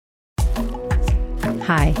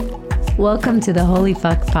Hi. Welcome to the Holy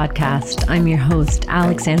Fuck podcast. I'm your host,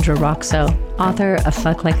 Alexandra Roxo, author of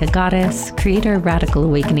Fuck Like a Goddess, creator of Radical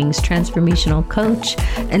Awakenings, transformational coach,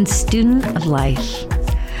 and student of life.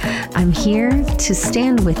 I'm here to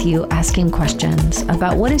stand with you asking questions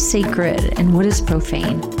about what is sacred and what is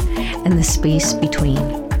profane, and the space between.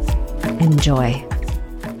 Enjoy.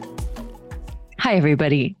 Hi,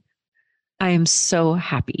 everybody. I am so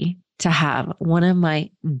happy to have one of my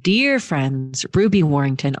dear friends, Ruby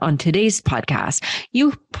Warrington, on today's podcast.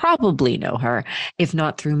 You probably know her, if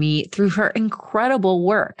not through me, through her incredible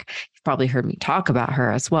work. You've probably heard me talk about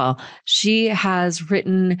her as well. She has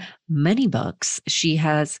written many books. She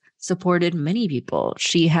has supported many people.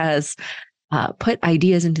 She has put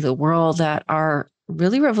ideas into the world that are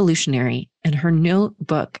really revolutionary. And her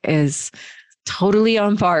notebook is totally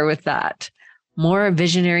on par with that. More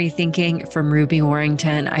visionary thinking from Ruby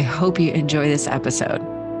Warrington. I hope you enjoy this episode.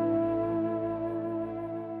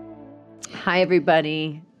 Hi,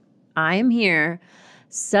 everybody. I'm here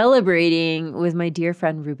celebrating with my dear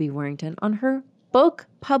friend Ruby Warrington on her book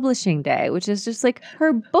publishing day, which is just like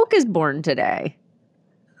her book is born today.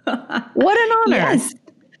 What an honor. Yes.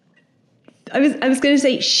 I was going to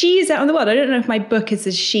say she's out in the world. I don't know if my book is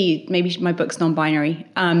a she. Maybe my book's non-binary.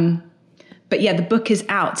 But yeah, the book is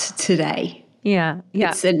out today. Yeah.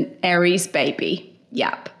 It's an Aries baby.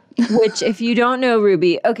 Yep. Which, if you don't know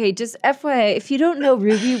Ruby, okay, just FYI, if you don't know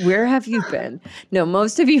Ruby, where have you been? No,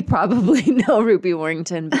 most of you probably know Ruby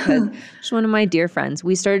Warrington because she's one of my dear friends.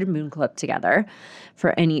 We started Moon Club together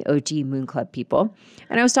for any OG Moon Club people.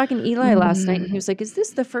 And I was talking to Eli last night, and he was like, is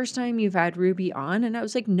this the first time you've had Ruby on? And I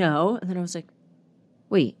was like, no. And then I was like,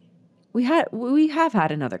 wait. We have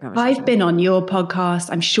had another conversation. I've been on your podcast.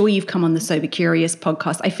 I'm sure you've come on the Sober Curious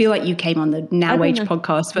podcast. I feel like you came on the Now Age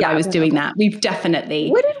podcast when I was doing that. We've definitely.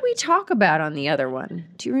 What did we talk about on the other one?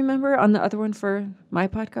 Do you remember on the other one for my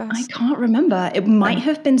podcast? I can't remember. It might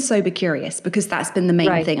have been Sober Curious because that's been the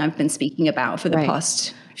main thing I've been speaking about for the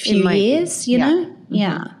past few years, you know? Mm-hmm.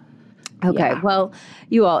 Yeah. Okay. Yeah. Well,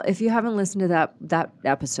 you all, if you haven't listened to that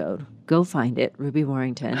episode, go find it, Ruby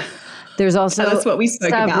Warrington. There's also that's what we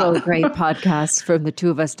spoke several about. great podcasts from the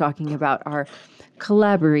two of us talking about our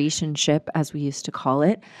collaborationship, as we used to call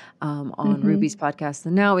it, on Ruby's podcast,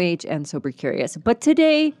 The Now Age and Sober Curious. But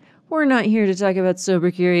today, we're not here to talk about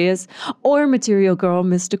Sober Curious or Material Girl,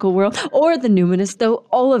 Mystical World, or The Numinous, though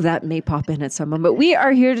all of that may pop in at some moment. But we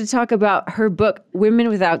are here to talk about her book, Women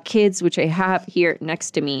Without Kids, which I have here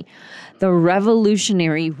next to me, The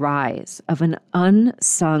Revolutionary Rise of an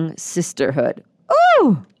Unsung Sisterhood.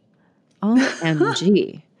 Ooh!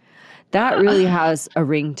 OMG. That really has a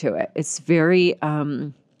ring to it. It's very,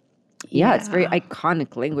 it's very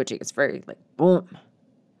iconic language. It's very like, boom.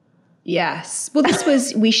 Yes. Well, this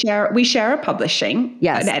was, we share a publishing,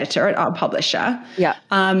 an editor at our publisher. Yeah.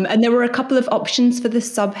 And there were a couple of options for the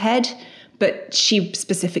subhead, but she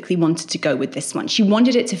specifically wanted to go with this one. She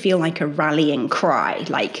wanted it to feel like a rallying cry,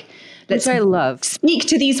 like, which I love. Speak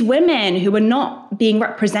to these women who are not being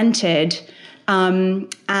represented,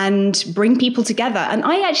 and bring people together. And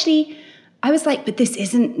I was like, but this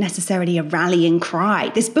isn't necessarily a rallying cry.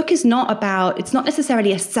 This book is it's not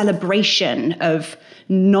necessarily a celebration of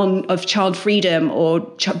child freedom or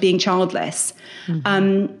being childless.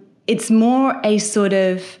 Mm-hmm. It's more a sort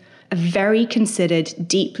of a very considered,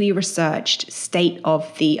 deeply researched state of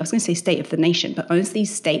I was going to say state of the nation, but honestly,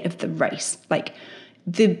 state of the race. Like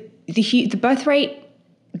the birth rate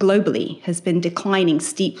globally has been declining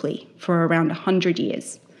steeply for around 100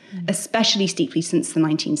 years, especially steeply since the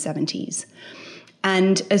 1970s.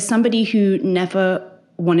 And as somebody who never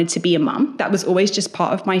wanted to be a mum, that was always just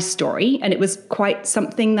part of my story. And it was quite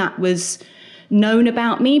something that was known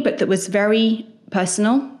about me, but that was very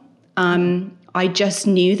personal. I just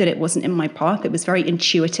knew that it wasn't in my path. It was very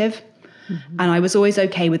intuitive. Mm-hmm. And I was always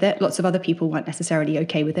okay with it. Lots of other people weren't necessarily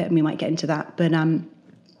okay with it, and we might get into that. But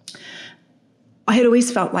I had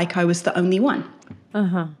always felt like I was the only one.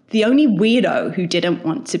 The only weirdo who didn't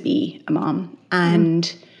want to be a mom.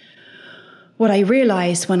 And what I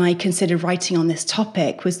realized when I considered writing on this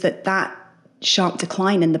topic was that sharp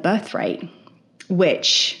decline in the birth rate,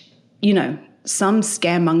 which, some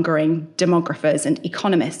scaremongering demographers and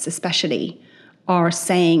economists especially are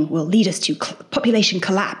saying will lead us to population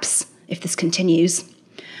collapse if this continues,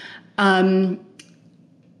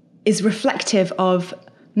 is reflective of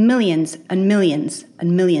millions and millions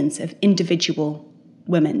and millions of individual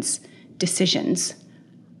women's decisions,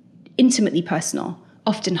 intimately personal,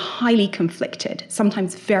 often highly conflicted,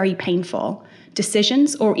 sometimes very painful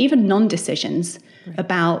decisions or even non-decisions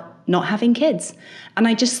about not having kids. And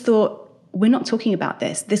I just thought, we're not talking about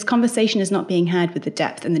this. This conversation is not being had with the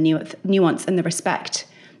depth and the nuance and the respect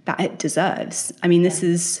that it deserves. I mean, this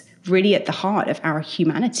is really at the heart of our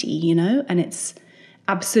humanity, you know, and it's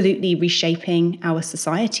absolutely reshaping our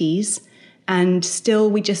societies. And still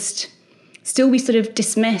we sort of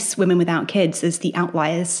dismiss women without kids as the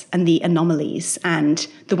outliers and the anomalies and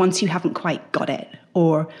the ones who haven't quite got it,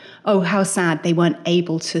 or, oh, how sad they weren't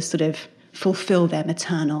able to sort of fulfill their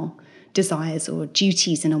maternal desires or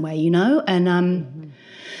duties in a way, you know? And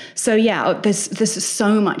so, yeah, there's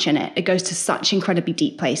so much in it. It goes to such incredibly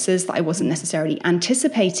deep places that I wasn't necessarily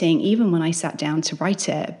anticipating even when I sat down to write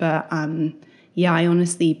it. But yeah, I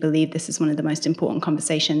honestly believe this is one of the most important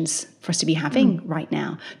conversations for us to be having right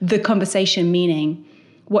now. The conversation meaning,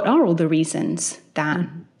 what are all the reasons that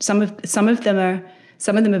some of them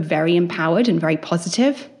are very empowered and very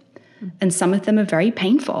positive, and some of them are very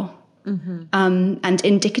painful and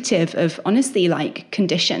indicative of, honestly, like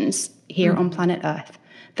conditions here on planet Earth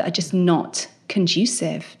that are just not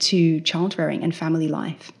conducive to child-rearing and family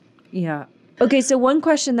life. Yeah. Okay, so one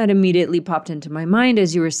question that immediately popped into my mind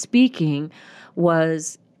as you were speaking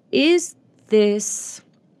was, is this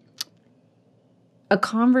a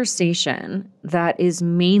conversation that is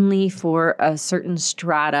mainly for a certain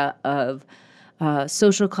strata of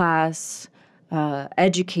social class,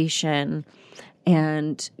 education,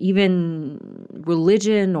 and even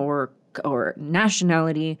religion or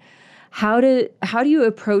nationality? How do you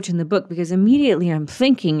approach in the book? Because immediately I'm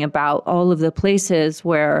thinking about all of the places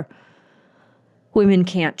where women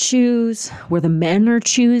can't choose, where the men are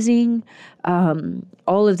choosing,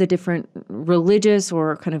 all of the different religious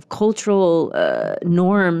or kind of cultural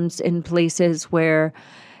norms in places where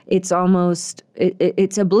it's almost,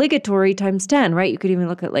 it's obligatory times 10, right? You could even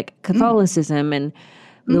look at like Catholicism and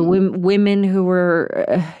the women who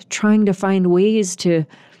were trying to find ways to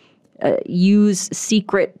use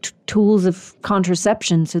secret tools of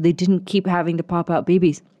contraception so they didn't keep having to pop out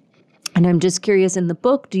babies. And I'm just curious, in the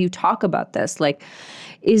book, do you talk about this? Like,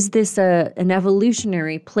 is this an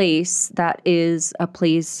evolutionary place that is a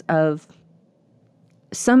place of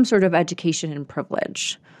some sort of education and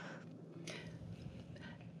privilege?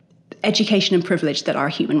 Education and privilege that are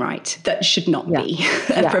a human right, that should not be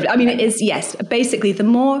a privilege. I mean, it is, yes. Basically, the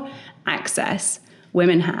more access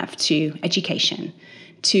women have to education,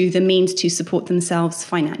 to the means to support themselves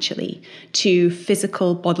financially, to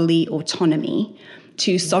physical bodily autonomy,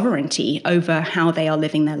 to sovereignty over how they are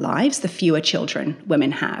living their lives, the fewer children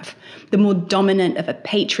women have. The more dominant of a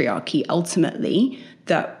patriarchy, ultimately,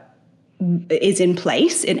 that is in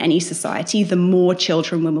place in any society, the more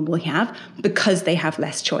children women will have because they have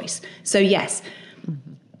less choice. So yes,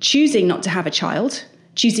 choosing not to have a child,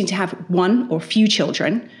 choosing to have one or few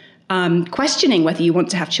children, questioning whether you want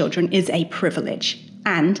to have children is a privilege.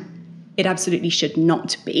 And it absolutely should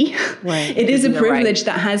not be. Right. It is a privilege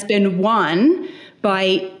that has been won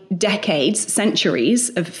by decades, centuries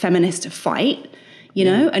of feminist fight, you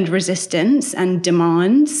know, and resistance and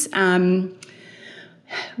demands.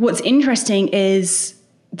 What's interesting is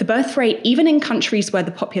the birth rate, even in countries where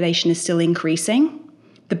the population is still increasing,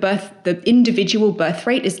 the individual birth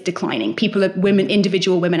rate is declining.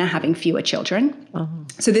 Individual women are having fewer children.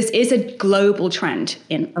 So this is a global trend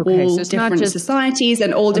in all different societies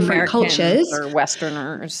and all different cultures. Or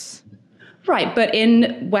Westerners. Right, but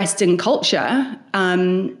in Western culture,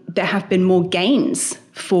 there have been more gains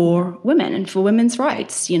for women and for women's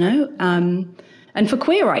rights, you know, and for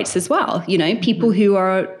queer rights as well. You know, people who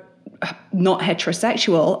are not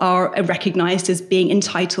heterosexual are recognized as being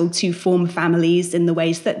entitled to form families in the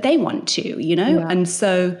ways that they want to, you know, and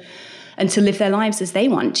to live their lives as they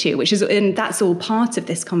want to, and that's all part of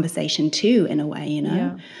this conversation too, in a way, you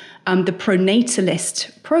know. The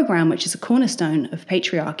pronatalist program, which is a cornerstone of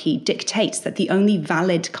patriarchy, dictates that the only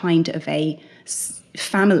valid kind of a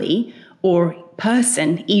family or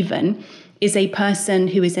person even is a person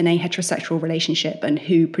who is in a heterosexual relationship and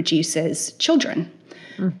who produces children.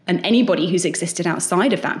 And anybody who's existed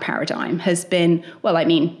outside of that paradigm has been, well, I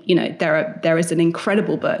mean, you know, there is an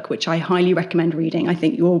incredible book which I highly recommend reading. I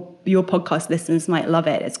think your podcast listeners might love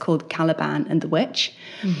it. It's called Caliban and the Witch.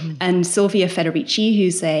 And Silvia Federici,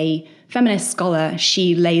 who's a feminist scholar,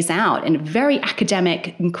 she lays out in a very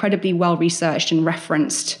academic, incredibly well-researched and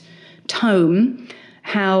referenced tome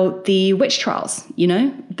how the witch trials, you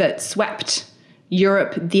know, that swept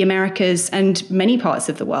Europe, the Americas, and many parts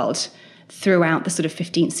of the world throughout the sort of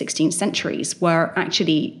 15th, 16th centuries were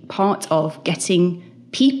actually part of getting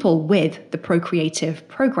people with the procreative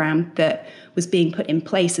program that was being put in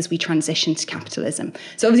place as we transitioned to capitalism.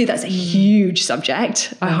 So obviously that's a huge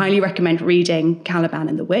subject. I highly recommend reading Caliban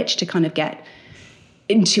and the Witch to kind of get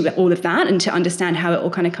into all of that and to understand how it all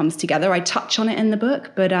kind of comes together. I touch on it in the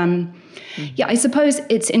book, but yeah, I suppose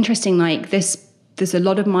it's interesting. Like there's a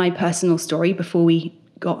lot of my personal story. Before we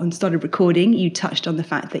got and started recording, you touched on the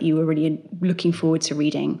fact that you were really looking forward to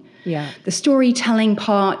reading the storytelling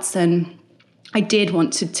parts, and I did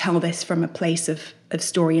want to tell this from a place of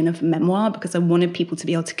story and of memoir, because I wanted people to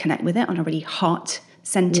be able to connect with it on a really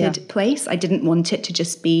heart-centered place. I didn't want it to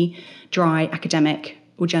just be dry academic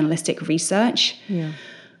or journalistic research,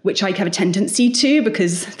 which I have a tendency to,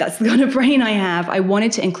 because that's the kind of brain I have. I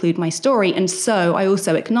wanted to include my story. And so I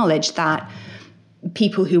also acknowledge that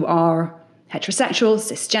people who are heterosexual,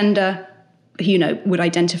 cisgender, who, would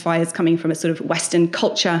identify as coming from a sort of Western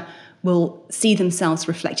culture, will see themselves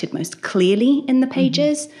reflected most clearly in the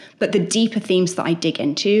pages. But the deeper themes that I dig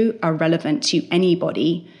into are relevant to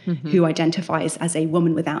anybody who identifies as a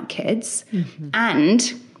woman without kids,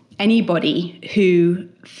 and anybody who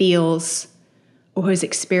feels or has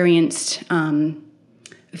experienced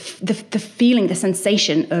the feeling, the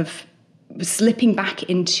sensation of slipping back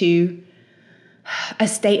into a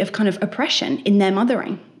state of kind of oppression in their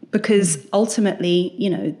mothering. Because ultimately,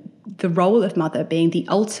 the role of mother being the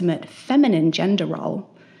ultimate feminine gender role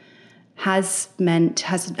has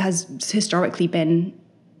historically been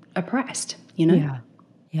oppressed,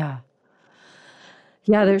 Yeah,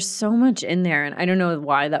 there's so much in there. And I don't know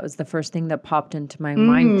why that was the first thing that popped into my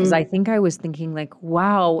mind, because I think I was thinking like,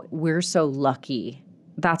 wow, we're so lucky.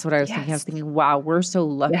 That's what I was thinking. I was thinking, wow, we're so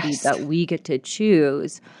lucky that we get to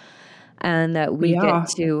choose and that we get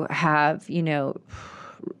to have,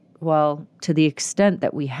 well, to the extent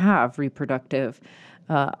that we have reproductive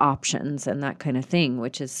options and that kind of thing,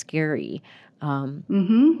 which is scary,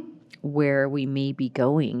 where we may be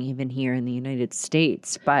going even here in the United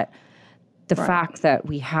States. But the fact that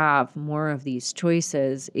we have more of these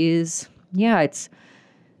choices is, it's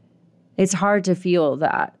hard to feel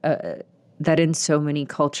that that in so many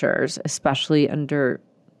cultures, especially under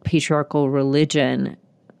patriarchal religion,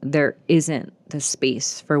 there isn't the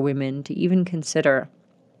space for women to even consider.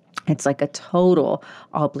 It's like a total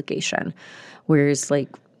obligation. Whereas like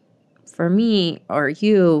for me or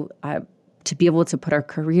you, to be able to put our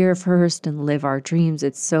career first and live our dreams,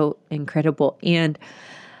 it's so incredible. And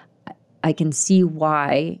I can see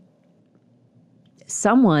why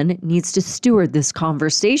someone needs to steward this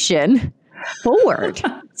conversation forward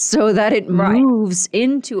so that it moves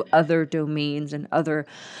into other domains and other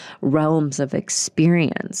realms of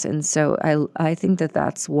experience. And so I think that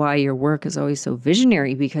that's why your work is always so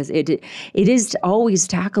visionary, because it is always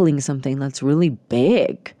tackling something that's really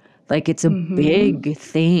big. Like it's a big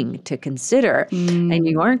thing to consider. And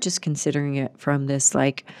you aren't just considering it from this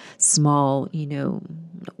like small,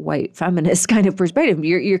 white feminist kind of perspective.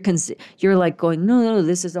 You're like going, no,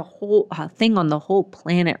 this is a whole thing on the whole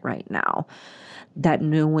planet right now that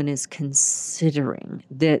no one is considering.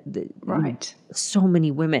 So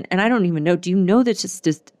many women, and I don't even know. Do you know the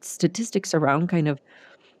statistics around kind of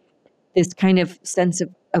this kind of sense of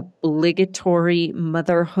obligatory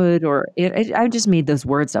motherhood, or I just made those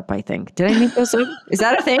words up, I think. Did I make those up? Is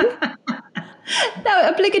that a thing? No,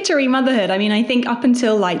 obligatory motherhood. I mean, I think up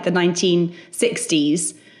until like the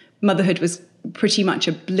 1960s, motherhood was pretty much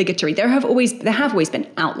obligatory. There have always been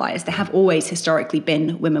outliers. There have always historically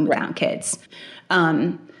been women without kids.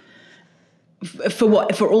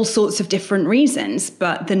 For all sorts of different reasons,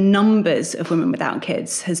 but the numbers of women without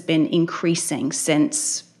kids has been increasing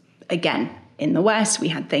since, again, in the West, we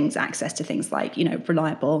had access to things like,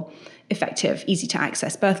 reliable, effective, easy to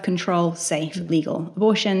access birth control, safe, legal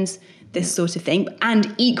abortions, this sort of thing,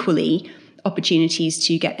 and equally opportunities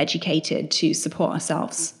to get educated, to support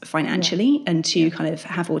ourselves financially, and to kind of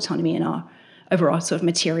have autonomy in our overall sort of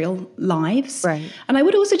material lives. Right. And I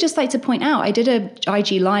would also just like to point out, I did a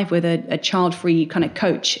IG Live with a child-free kind of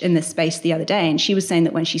coach in this space the other day, and she was saying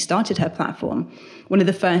that when she started her platform, one of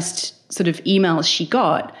the first sort of emails she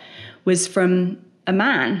got was from a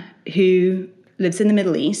man who lives in the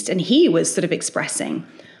Middle East, and he was sort of expressing,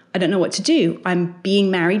 I don't know what to do. I'm being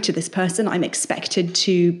married to this person. I'm expected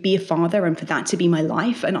to be a father and for that to be my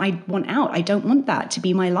life. And I want out. I don't want that to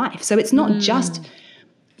be my life. So it's not just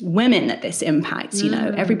women that this impacts,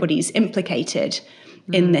 everybody's implicated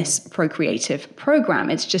in this procreative program.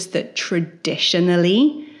 It's just that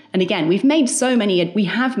traditionally, and again, we have made so many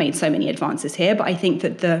advances here, but I think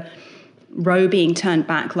that the Roe being turned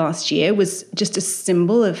back last year was just a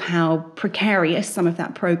symbol of how precarious some of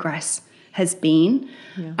that progress has been.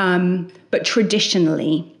 Yeah. But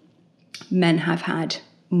traditionally, men have had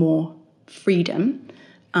more freedom,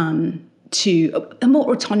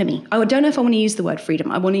 more autonomy. I don't know if I want to use the word freedom.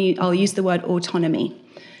 I'll use the word autonomy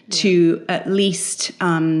to at least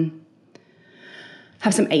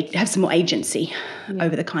have some more agency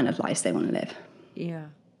over the kind of lives they want to live. Yeah.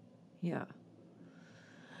 Yeah.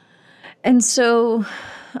 And so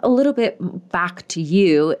a little bit back to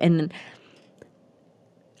you, and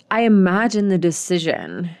I imagine the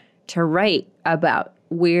decision to write about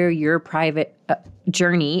where your private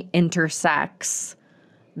journey intersects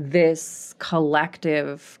this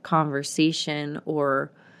collective conversation,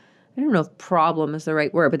 or I don't know if problem is the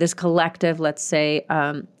right word, but this collective, let's say,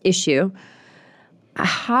 issue.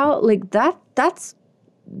 How, like, that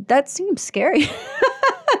seems scary.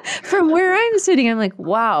 From where I'm sitting, I'm like,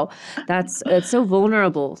 wow, it's so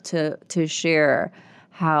vulnerable to share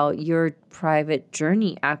how your private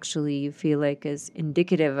journey actually, you feel like, is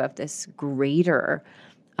indicative of this greater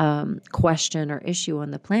question or issue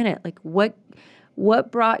on the planet. Like,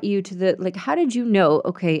 what brought you to how did you know,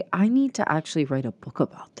 okay, I need to actually write a book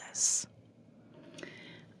about this?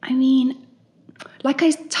 I mean, like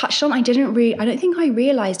I touched on, I don't think I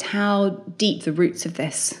realized how deep the roots of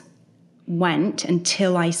this went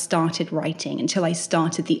until I started writing, until I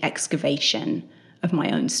started the excavation of my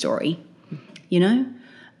own story,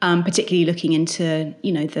 particularly looking into,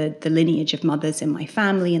 the lineage of mothers in my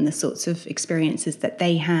family and the sorts of experiences that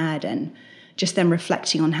they had, and just then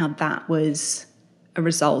reflecting on how that was a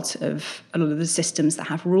result of a lot of the systems that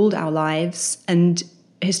have ruled our lives and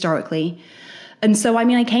historically. And so, I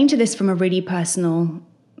mean, I came to this from a really personal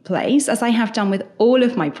place, as I have done with all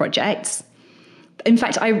of my projects. In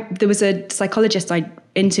fact, there was a psychologist I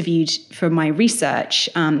interviewed for my research.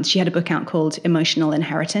 She had a book out called Emotional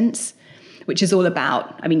Inheritance, which is all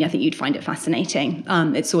about, I mean, I think you'd find it fascinating.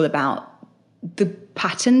 It's all about the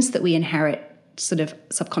patterns that we inherit sort of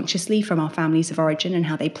subconsciously from our families of origin and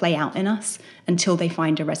how they play out in us until they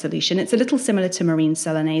find a resolution. It's a little similar to Maureen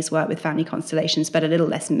Selenay's work with family constellations, but a little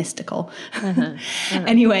less mystical.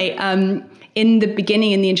 Anyway, in the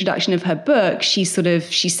beginning, in the introduction of her book, she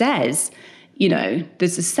says,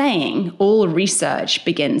 there's a saying, all research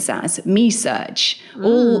begins as me search.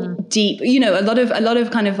 All deep, a lot of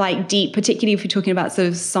kind of like deep, particularly if you're talking about sort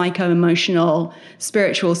of psycho-emotional,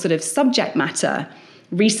 spiritual sort of subject matter,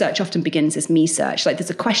 research often begins as me search. Like, there's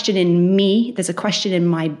a question in me, there's a question in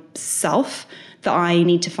myself that I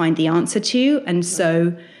need to find the answer to. And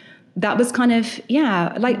so that was kind of,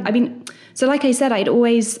 like I said, I'd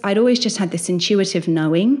always just had this intuitive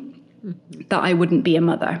knowing that I wouldn't be a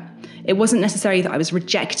mother. It wasn't necessarily that I was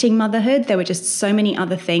rejecting motherhood. There were just so many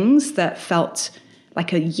other things that felt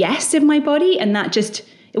like a yes in my body. And it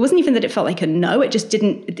wasn't even that it felt like a no. It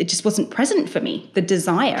just wasn't present for me, the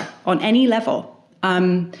desire on any level.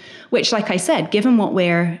 Which, like I said, given what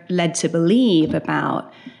we're led to believe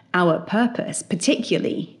about our purpose,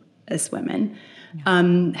 particularly as women,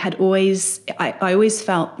 I always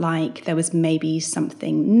felt like there was maybe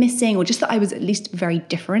something missing, or just that I was at least very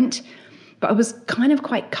different. But I was kind of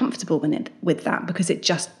quite comfortable with that because it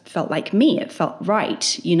just felt like me. It felt right,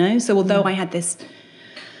 So although I had this,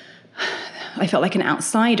 I felt like an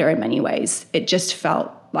outsider in many ways, it just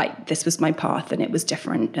felt like this was my path and it was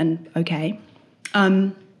different and okay.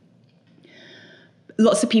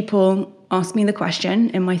 Lots of people asked me the question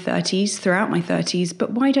in my 30s, throughout my 30s,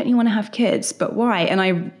 but why don't you want to have kids? But why? And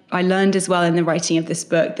I learned as well in the writing of this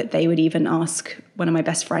book that they would even ask one of my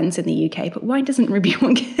best friends in the UK, but why doesn't Ruby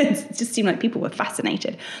want kids? It just seemed like people were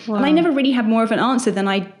fascinated. Wow. And I never really had more of an answer than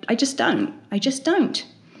I just don't. I just don't.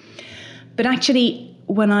 But actually,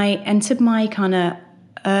 when I entered my kind of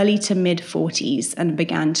early to mid 40s and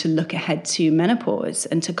began to look ahead to menopause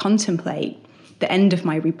and to contemplate the end of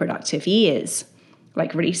my reproductive years,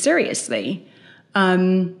 like really seriously,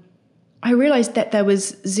 I realized that there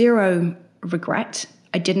was zero regret.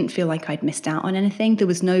 I didn't feel like I'd missed out on anything. There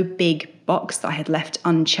was no big box that I had left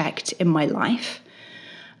unchecked in my life.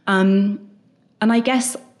 And I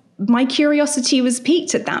guess my curiosity was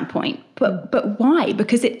piqued at that point. But why?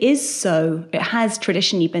 Because it has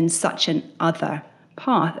traditionally been such an other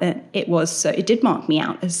path. And it did mark me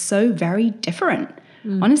out as so very different.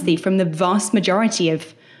 Honestly, from the vast majority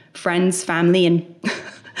of friends, family, and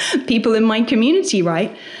people in my community,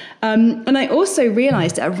 right? And I also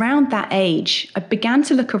realized that around that age, I began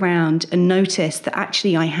to look around and notice that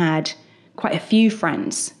actually I had quite a few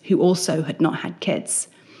friends who also had not had kids.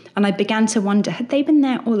 And I began to wonder, had they been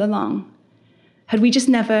there all along? Had we just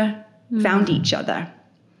never found each other?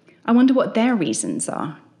 I wonder what their reasons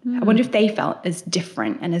are. I wonder if they felt as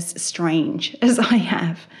different and as strange as I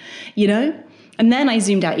have, And then I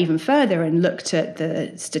zoomed out even further and looked at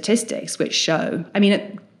the statistics, which show, I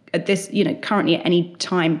mean, at this, currently at any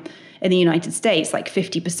time in the United States, like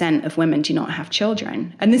 50% of women do not have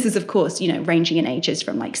children. And this is, of course, ranging in ages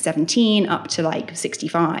from like 17 up to like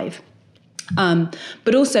 65.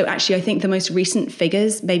 But also, actually, I think the most recent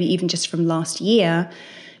figures, maybe even just from last year,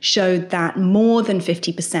 showed that more than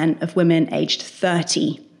 50% of women aged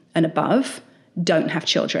 30 and above don't have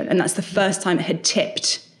children. And that's the first time it had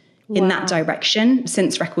tipped in that direction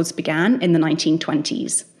since records began in the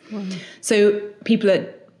 1920s. Wow. So people are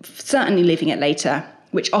certainly leaving it later,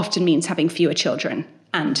 which often means having fewer children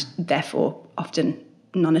and therefore often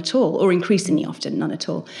none at all, or increasingly often none at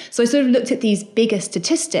all. So I sort of looked at these bigger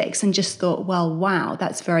statistics and just thought, well, wow,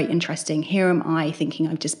 that's very interesting. Here am I thinking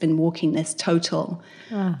I've just been walking this total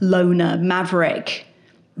loner, maverick,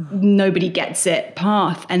 nobody gets it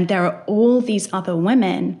path. And there are all these other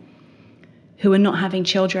women who are not having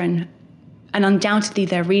children. And undoubtedly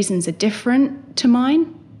their reasons are different to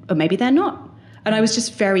mine, or maybe they're not. And I was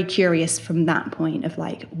just very curious from that point of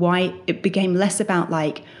like, why it became less about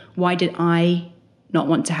like, why did I not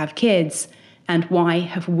want to have kids, and why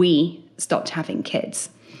have we stopped having kids?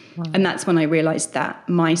 Wow. And that's when I realized that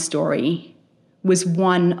my story was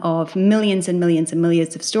one of millions and millions and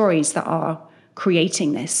millions of stories that are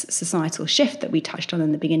creating this societal shift that we touched on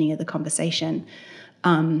in the beginning of the conversation.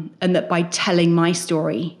 And that by telling my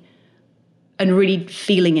story and really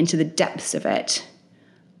feeling into the depths of it,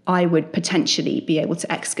 I would potentially be able to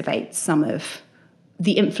excavate some of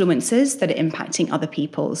the influences that are impacting other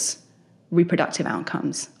people's reproductive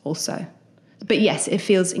outcomes also. But yes, it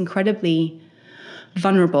feels incredibly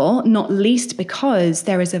vulnerable, not least because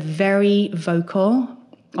there is a very vocal,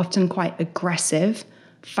 often quite aggressive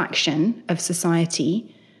faction of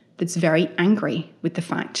society that's very angry with the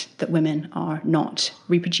fact that women are not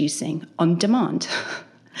reproducing on demand.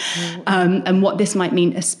 And what this might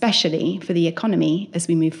mean, especially for the economy as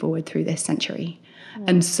we move forward through this century.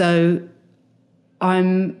 And so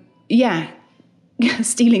I'm,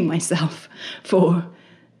 steeling myself for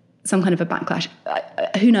some kind of a backlash.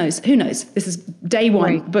 Who knows? This is day one,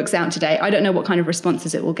 right. Book's out today. I don't know what kind of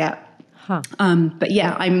responses it will get. But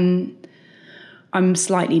yeah, I'm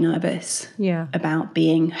slightly nervous about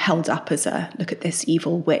being held up as a, look at this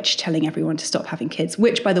evil witch telling everyone to stop having kids,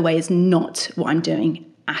 which, by the way, is not what I'm doing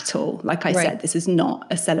at all. Like I said, this is not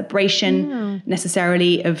a celebration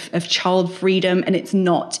necessarily of child freedom, and it's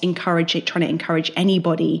not trying to encourage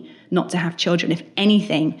anybody not to have children. If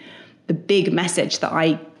anything, the big message that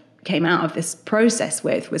I came out of this process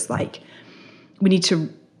with was like, we need to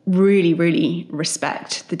really, really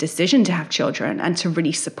respect the decision to have children and to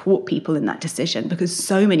really support people in that decision, because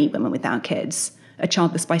so many women without kids are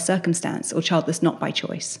childless by circumstance or childless not by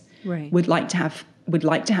choice. Right. Would like to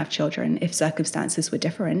have children if circumstances were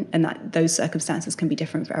different, and that those circumstances can be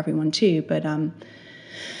different for everyone too. But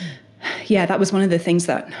that was one of the things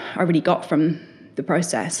that I really got from the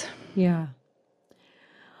process. Yeah.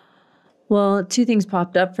 Well, two things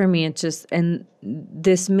popped up for me. And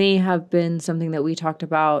this may have been something that we talked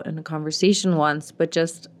about in a conversation once, but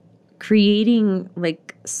just creating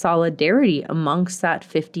like solidarity amongst that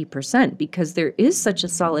 50%, because there is such a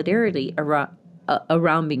solidarity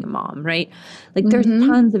around being a mom, right? Like there's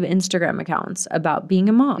tons of Instagram accounts about being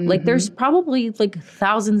a mom. Like there's probably like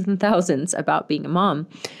thousands and thousands about being a mom,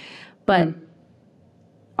 but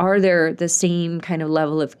are there the same kind of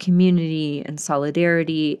level of community and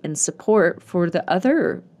solidarity and support for the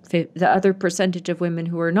other percentage of women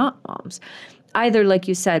who are not moms? Either, like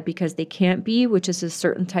you said, because they can't be, which is a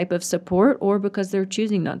certain type of support, or because they're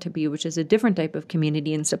choosing not to be, which is a different type of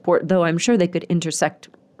community and support, though I'm sure they could intersect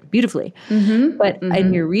beautifully. But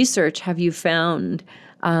in your research, have you found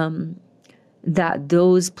that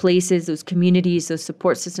those places, those communities, those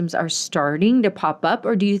support systems are starting to pop up?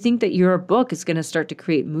 Or do you think that your book is going to start to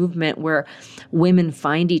create movement where women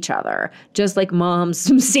find each other, just like moms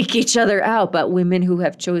seek each other out, but women who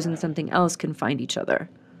have chosen something else can find each other?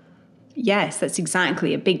 Yes, that's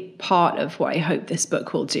exactly a big part of what I hope this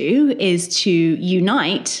book will do, is to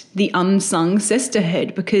unite the unsung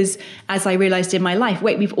sisterhood. Because as I realized in my life,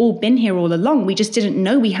 we've all been here all along. We just didn't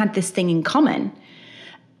know we had this thing in common.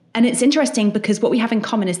 And it's interesting because what we have in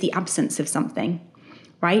common is the absence of something,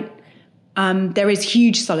 right? There is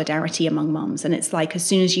huge solidarity among moms. And it's like, as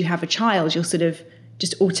soon as you have a child, you're sort of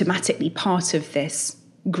just automatically part of this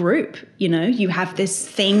group. You know, you have this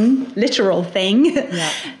thing, literal thing.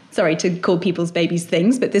 Yeah. Sorry to call people's babies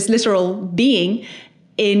things, but this literal being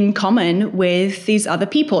in common with these other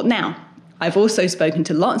people. Now, I've also spoken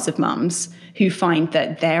to lots of mums who find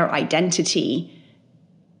that their identity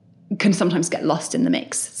can sometimes get lost in the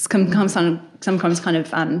mix. Sometimes kind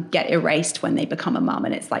of get erased when they become a mum.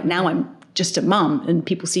 And it's like, now I'm just a mum and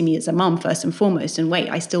people see me as a mum first and foremost. And wait,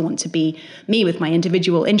 I still want to be me with my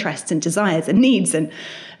individual interests and desires and needs and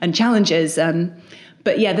challenges.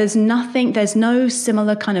 But yeah, there's no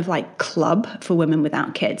similar kind of like club for women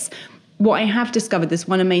without kids. what I have discovered, there's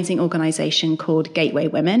one amazing organization called Gateway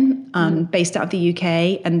Women, based out of the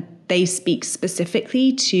UK, and they speak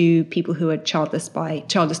specifically to people who are childless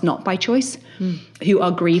not by choice, who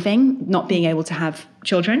are grieving, not being able to have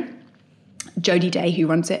children. Jodie Day, who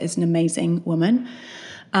runs it, is an amazing woman.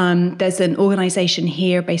 There's an organization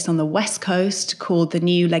here based on the West Coast called the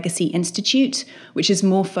New Legacy Institute, which is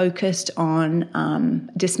more focused on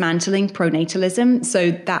dismantling pronatalism.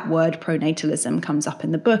 So that word pronatalism comes up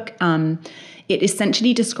in the book. It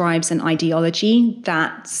essentially describes an ideology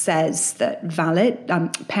that says that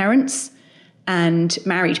parents and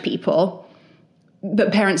married people,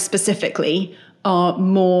 but parents specifically, are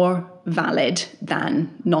more valid than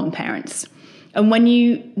non-parents. And when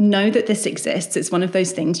you know that this exists, it's one of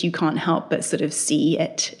those things you can't help but sort of see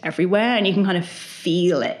it everywhere, and you can kind of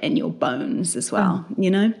feel it in your bones as well, you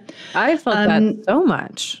know? I felt that so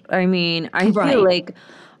much. I mean, I feel like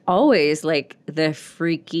always like the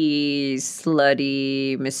freaky,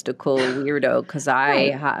 slutty, mystical weirdo because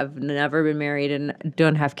I have never been married and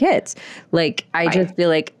don't have kids. Like, I just feel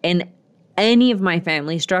like in any of my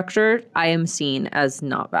family structure, I am seen as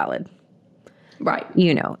not valid. Right.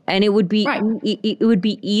 You know, and it would be it would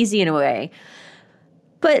be easy in a way,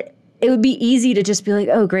 but it would be easy to just be like,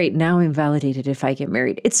 oh, great, now I'm validated if I get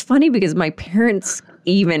married. It's funny because my parents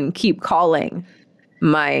even keep calling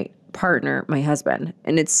my partner my husband,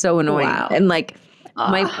 and it's so annoying. Wow. And like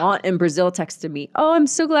my aunt in Brazil texted me, oh, I'm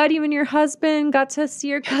so glad you and your husband got to see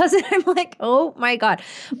your cousin. I'm like, oh my God.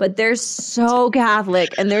 But they're so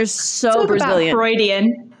Catholic and they're so Talk Brazilian. About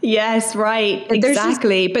Freudian. Yes, right.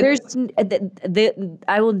 Exactly.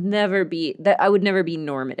 I would never be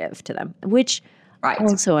normative to them, which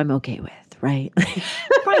also I'm okay with, right?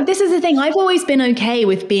 Right. This is the thing. I've always been okay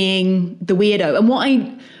with being the weirdo. And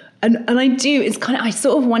what I do is I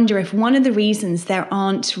sort of wonder if one of the reasons there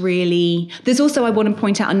aren't really, there's also, I want to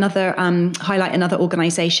point out highlight another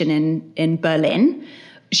organization in Berlin.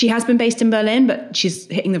 She has been based in Berlin, but she's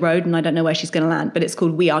hitting the road and I don't know where she's going to land, but it's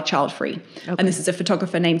called We Are Child Free. Okay. And this is a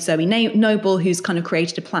photographer named Zoe Noble, who's kind of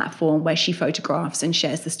created a platform where she photographs and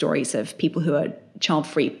shares the stories of people who are child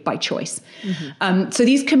free by choice. Mm-hmm. So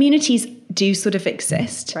these communities do sort of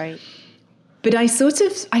exist. Right. But I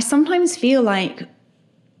sometimes feel like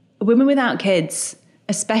women without kids,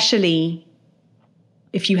 especially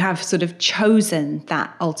if you have sort of chosen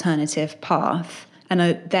that alternative path and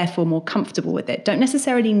are therefore more comfortable with it, don't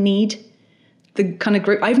necessarily need the kind of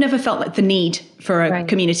group. I've never felt like the need for a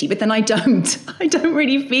community, but then I don't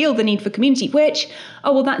really feel the need for community, which,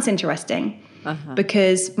 that's interesting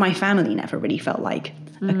because my family never really felt like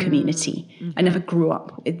a community. Mm-hmm. I never grew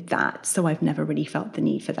up with that, so I've never really felt the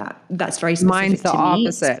need for that. That's very specific Mine's the to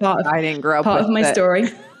opposite. Me. I didn't grow up part with of my story.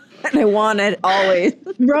 And I want it always.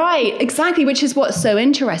 Right, exactly, which is what's so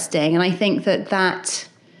interesting. And I think that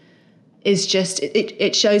is just,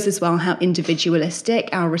 it shows as well how individualistic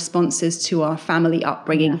our responses to our family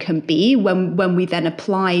upbringing can be when we then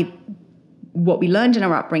apply what we learned in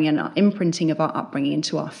our upbringing, our imprinting of our upbringing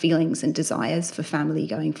into our feelings and desires for family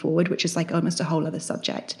going forward, which is like almost a whole other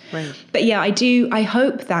subject. Right. But yeah, I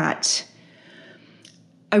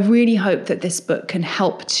really hope that this book can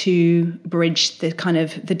help to bridge the kind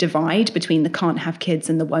of the divide between the can't have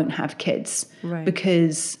kids and the won't have kids. Right.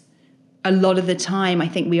 Because a lot of the time, I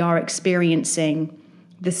think we are experiencing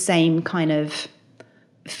the same kind of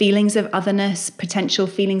feelings of otherness, potential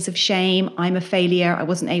feelings of shame. I'm a failure. I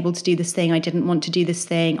wasn't able to do this thing. I didn't want to do this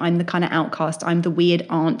thing. I'm the kind of outcast. I'm the weird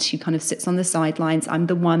aunt who kind of sits on the sidelines. I'm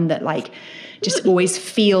the one that just always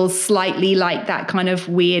feels slightly like that kind of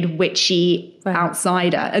weird, witchy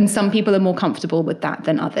outsider. And some people are more comfortable with that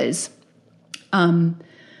than others. But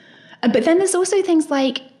then there's also things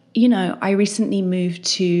like, I recently moved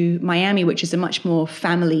to Miami, which is a much more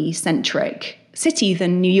family-centric city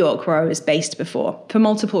than New York, where I was based before, for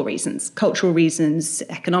multiple reasons, cultural reasons,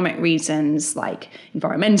 economic reasons, like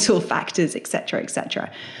environmental factors, et cetera, et cetera.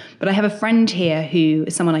 But I have a friend here who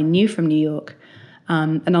is someone I knew from New York,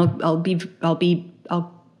 and I'll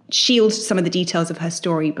shield some of the details of her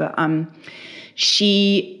story, but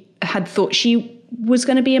she had thought she was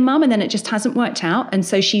going to be a mum, and then it just hasn't worked out, and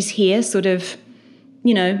so she's here, sort of,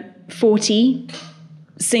 40,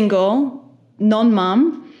 single,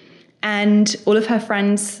 non-mum, and all of her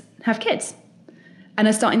friends have kids and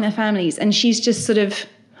are starting their families. And she's just sort of,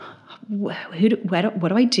 what do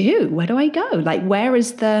I do? Where do I go? Like,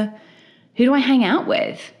 who do I hang out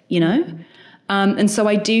with, And so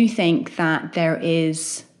I do think that there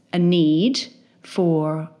is a need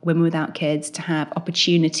for women without kids to have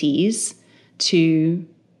opportunities to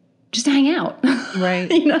just hang out, right?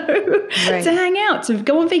 To hang out, to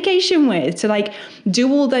go on vacation with, to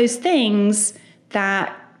do all those things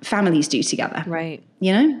that families do together. Right.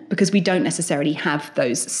 You know, because we don't necessarily have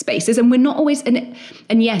those spaces, and we're not always, and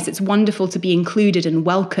yes, it's wonderful to be included and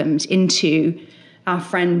welcomed into our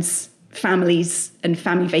friends' families and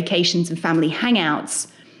family vacations and family hangouts.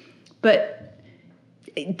 But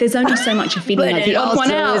there's only so much of feeling like the odd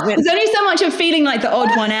one out. There's only so much of feeling like the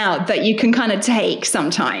odd one out that you can kind of take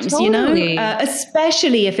sometimes, Totally. you know,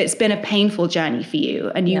 especially if it's been a painful journey for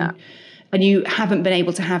you and you haven't been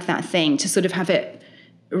able to have that thing, to sort of have it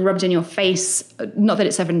rubbed in your face. Not that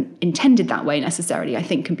it's ever intended that way necessarily, I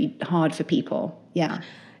think can be hard for people. Yeah.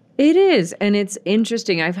 It is. And it's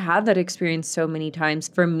interesting. I've had that experience so many times.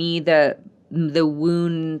 For me, the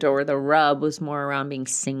wound or the rub was more around being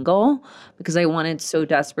single, because I wanted so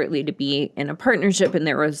desperately to be in a partnership. And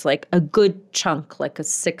there was like a good chunk, like a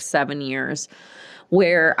 6-7 years,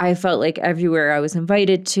 where I felt like everywhere I was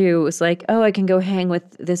invited to, it was like, oh, I can go hang with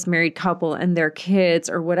this married couple and their kids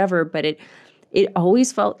or whatever. But it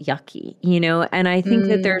always felt yucky, you know? And I think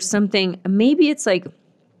that there's something, maybe it's like,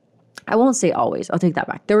 I won't say always. I'll take that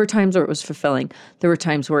back. There were times where it was fulfilling. There were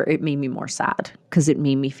times where it made me more sad, because it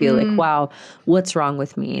made me feel like, wow, what's wrong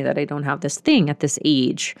with me that I don't have this thing at this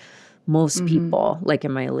age? Most people, like,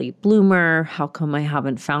 am I a late bloomer? How come I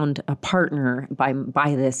haven't found a partner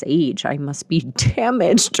by this age? I must be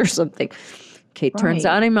damaged or something. Okay, turns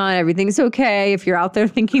out I'm not. Everything's okay. If you're out there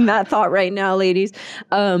thinking that thought right now, ladies.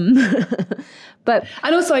 But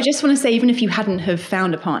and also, I just want to say, even if you hadn't have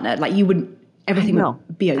found a partner, like, you wouldn't, everything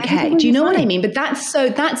would be okay. Do you know what I mean? But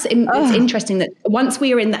it's interesting that once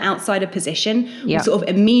we are in the outsider position, we sort of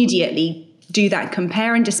immediately do that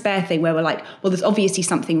compare and despair thing where we're like, well, there's obviously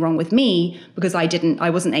something wrong with me because I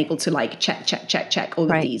wasn't able to like check all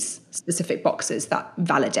of these specific boxes that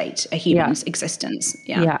validate a human's existence.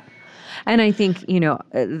 Yeah. And I think, you know,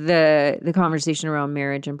 the conversation around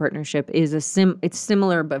marriage and partnership is it's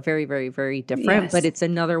similar, but very, very, very different. Yes. But it's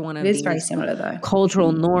another one of these very similar, though,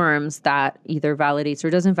 cultural norms that either validates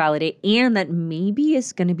or doesn't validate, and that maybe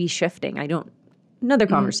is going to be shifting. Another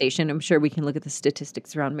conversation. I'm sure we can look at the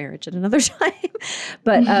statistics around marriage at another time.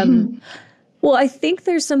 But, well, I think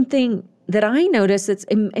there's something that I notice that's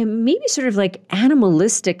maybe sort of like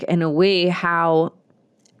animalistic in a way, how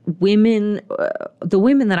women, the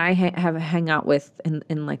women that I have hang out with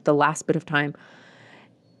in like the last bit of time,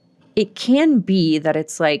 it can be that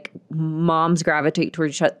it's like moms gravitate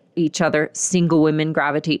towards each other, single women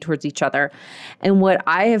gravitate towards each other. And what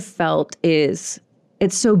I have felt is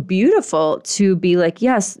it's so beautiful to be like,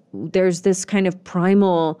 yes, there's this kind of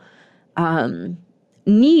primal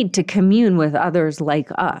need to commune with others like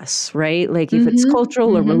us, right? Like if it's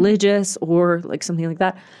cultural or religious or like something like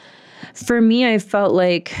that. For me, I felt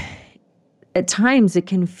like at times it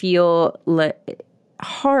can feel like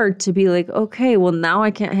hard to be like, okay, well, now I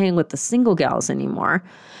can't hang with the single gals anymore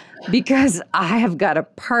because I have got a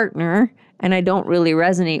partner and I don't really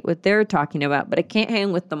resonate with what they're talking about, but I can't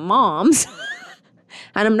hang with the moms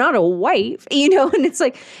and I'm not a wife, you know? And it's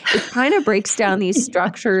like, it kind of breaks down these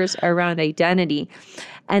structures around identity.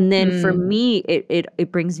 And then for me, it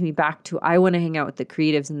brings me back to, I want to hang out with the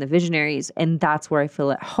creatives and the visionaries, and that's where I feel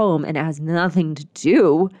at home. And it has nothing to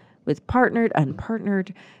do with partnered,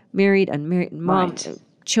 unpartnered, married, unmarried, mom,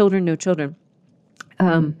 children, no children.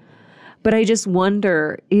 But I just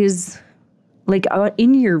wonder, is like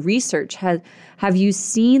in your research, have you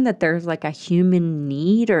seen that there's like a human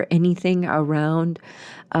need or anything around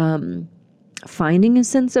finding a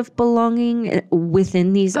sense of belonging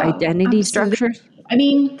within these identity structures? I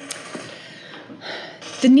mean,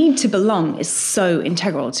 the need to belong is so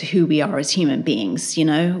integral to who we are as human beings. You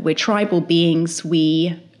know, we're tribal beings.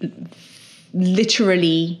 We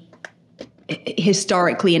literally,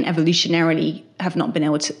 historically and evolutionarily, have not been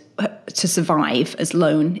able to survive as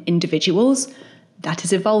lone individuals. That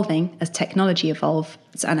is evolving as technology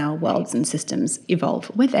evolves and our worlds and systems evolve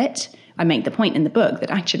with it. I make the point in the book that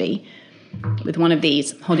actually, with one of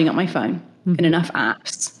these, holding up my phone, in enough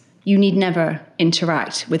apps, you need never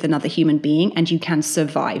interact with another human being and you can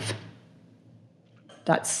survive.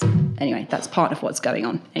 That's part of what's going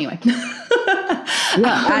on. Anyway. And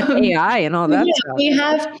AI and all that stuff.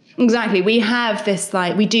 We have this,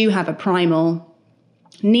 like, we do have a primal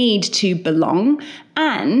need to belong.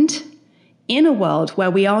 And in a world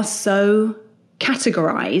where we are so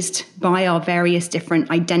categorized by our various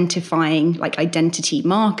different identifying, like, identity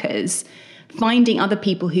markers, finding other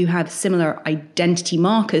people who have similar identity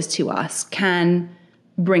markers to us can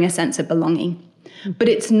bring a sense of belonging. But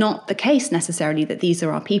it's not the case necessarily that these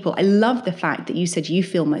are our people. I love the fact that you said you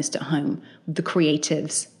feel most at home with the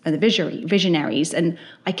creatives and the visionaries, and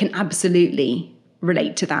I can absolutely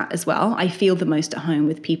relate to that as well. I feel the most at home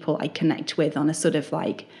with people I connect with on a sort of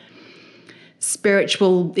like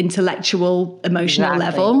spiritual, intellectual, emotional Exactly.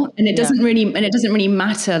 level. And it Yeah. doesn't really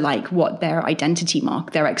matter like what their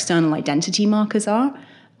external identity markers are.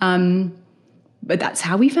 But that's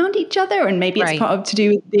how we found each other. And maybe it's Right. part of to do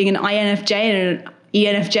with being an INFJ and an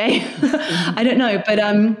ENFJ. I don't know. But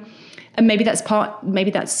and maybe that's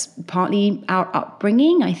partly our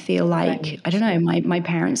upbringing. I feel like, Right. I don't know, my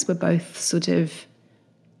parents were both sort of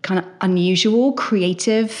kind of unusual,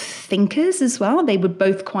 creative thinkers as well. They were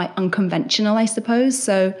both quite unconventional, I suppose.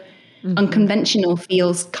 So unconventional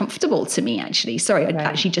feels comfortable to me, actually. Sorry, I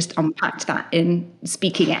actually just unpacked that in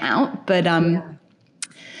speaking it out. But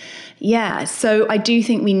yeah, so I do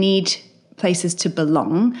think we need places to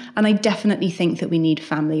belong. And I definitely think that we need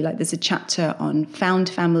family. Like there's a chapter on found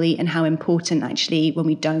family and how important actually when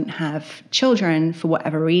we don't have children for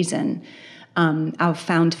whatever reason, our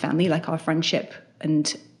found family, like our friendship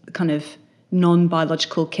and kind of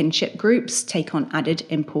non-biological kinship groups take on added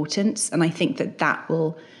importance. And I think that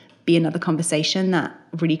will be another conversation that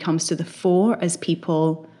really comes to the fore as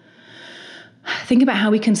people think about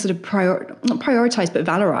how we can sort of not prioritize, but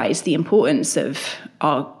valorize the importance of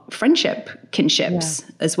our friendship kinships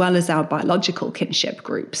as well as our biological kinship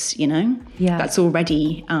groups, you know? Yeah. That's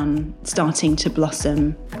already starting to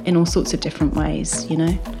blossom in all sorts of different ways, you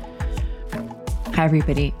know? Hi,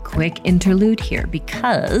 everybody. Quick interlude here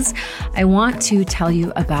because I want to tell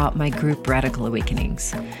you about my group Radical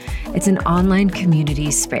Awakenings. It's an online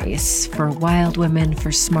community space for wild women,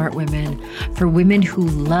 for smart women, for women who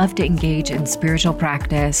love to engage in spiritual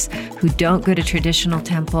practice, who don't go to traditional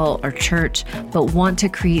temple or church, but want to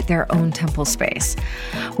create their own temple space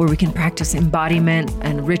where we can practice embodiment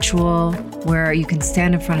and ritual, where you can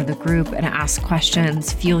stand in front of the group and ask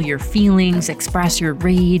questions, feel your feelings, express your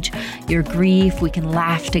rage, your grief. We can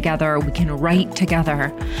laugh together. We can write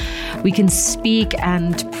together. We can speak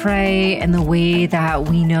and pray in the way that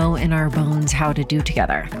we know in our bones how to do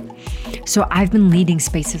together. So I've been leading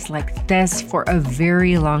spaces like this for a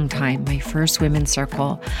very long time. My first women's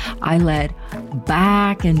circle I led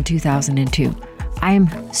back in 2002. I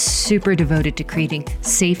am super devoted to creating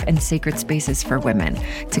safe and sacred spaces for women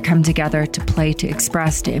to come together, to play, to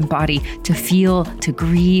express, to embody, to feel, to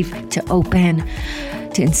grieve, to open,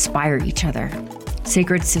 to inspire each other.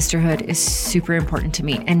 Sacred sisterhood is super important to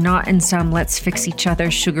me, and not in some let's fix each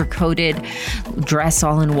other sugar-coated, dress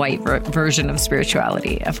all in white version of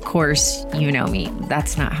spirituality. Of course, you know me.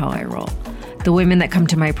 That's not how I roll. The women that come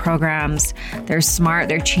to my programs, they're smart,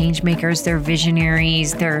 they're change makers, they're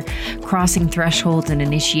visionaries, they're crossing thresholds and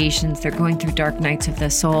initiations, they're going through dark nights of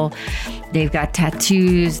the soul. They've got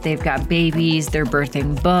tattoos, they've got babies, they're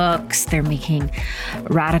birthing books, they're making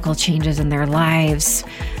radical changes in their lives.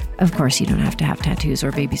 Of course, you don't have to have tattoos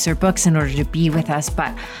or babies or books in order to be with us,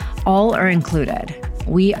 but all are included.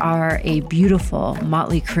 We are a beautiful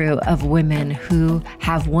motley crew of women who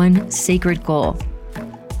have one sacred goal: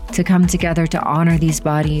 to come together to honor these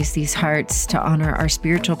bodies, these hearts, to honor our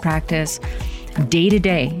spiritual practice day to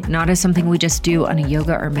day, not as something we just do on a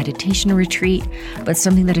yoga or meditation retreat, but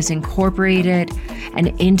something that is incorporated and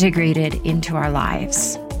integrated into our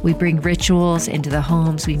lives. We bring rituals into the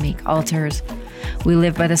homes, we make altars. We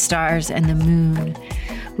live by the stars and the moon.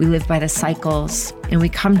 We live by the cycles, and we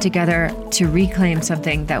come together to reclaim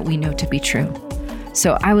something that we know to be true.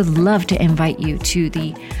 So I would love to invite you to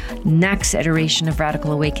the next iteration of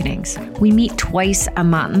Radical Awakenings. We meet twice a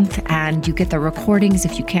month, and you get the recordings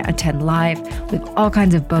if you can't attend live, with all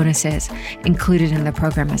kinds of bonuses included in the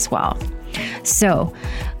program as well. So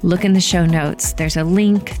look in the show notes. There's a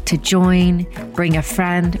link to join. Bring a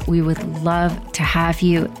friend. We would love to have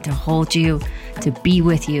you, to hold you, to be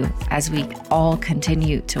with you as we all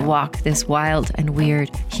continue to walk this wild and weird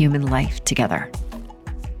human life together.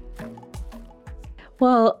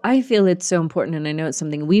 Well, I feel it's so important, and I know it's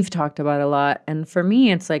something we've talked about a lot. And for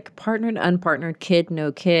me, it's like partnered, unpartnered, kid,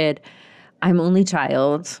 no kid. I'm only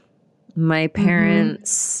child. My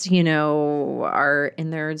parents, are in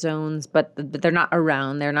their zones, but they're not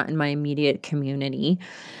around. They're not in my immediate community.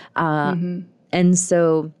 And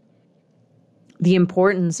so the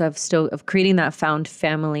importance of creating that found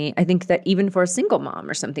family, I think that even for a single mom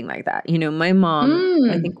or something like that, my mom,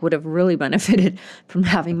 I think would have really benefited from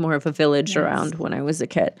having more of a village around when I was a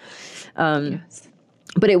kid.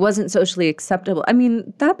 But it wasn't socially acceptable. I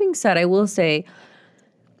mean, that being said, I will say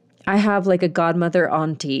I have like a godmother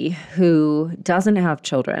auntie who doesn't have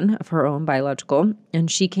children of her own biological. And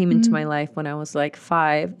she came into my life when I was like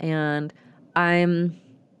 5, and I'm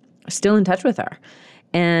still in touch with her.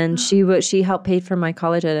 And she helped pay for my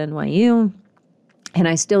college at NYU, and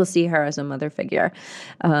I still see her as a mother figure.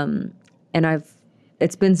 And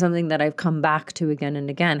it's been something that I've come back to again and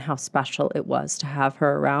again, how special it was to have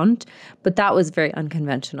her around. But that was very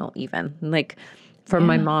unconventional even. Like for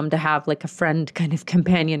my mom to have like a friend kind of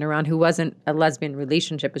companion around who wasn't a lesbian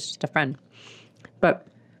relationship, it's just a friend. But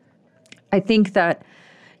I think that,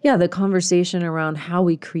 the conversation around how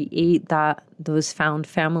we create those found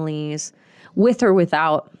families with or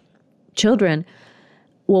without children.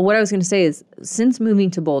 Well, what I was going to say is since moving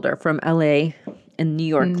to Boulder from LA and New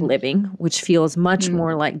York living, which feels much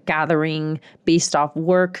more like gathering based off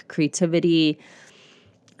work, creativity,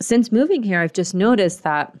 since moving here, I've just noticed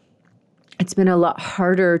that it's been a lot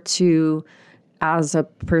harder to, as a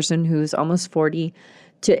person who's almost 40,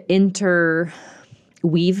 to interweave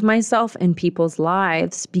myself in people's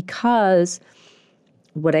lives because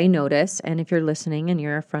what I notice, and if you're listening and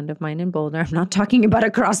you're a friend of mine in Boulder, I'm not talking about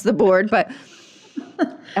across the board, but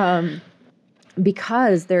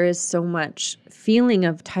because there is so much feeling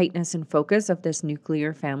of tightness and focus of this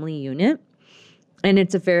nuclear family unit, and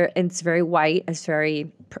it's very white, it's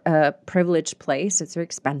very privileged place. It's very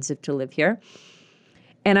expensive to live here,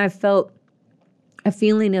 and I felt a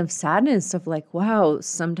feeling of sadness of like, wow,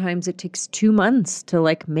 sometimes it takes 2 months to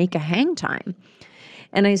like make a hang time.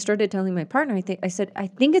 And I started telling my partner, I said, I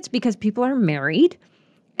think it's because people are married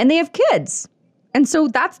and they have kids. And so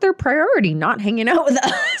that's their priority, not hanging out with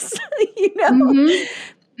us, you know?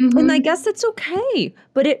 Mm-hmm. Mm-hmm. And I guess it's okay.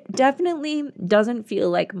 But it definitely doesn't feel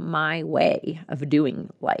like my way of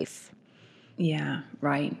doing life. Yeah,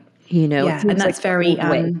 right. You know? Yeah, and that's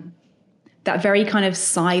like that very kind of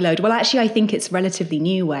siloed. Well, actually, I think it's relatively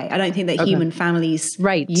new way. I don't think that human families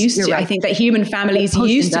used to. Right. I think that human families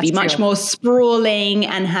used to be much more sprawling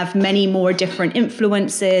and have many more different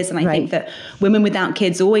influences. And I think that women without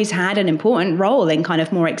kids always had an important role in kind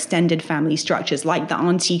of more extended family structures, like the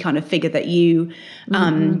auntie kind of figure that you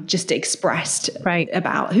just expressed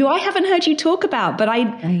about, who I haven't heard you talk about, but I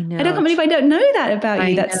can't believe I don't know that about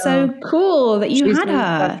you. That's so cool that you had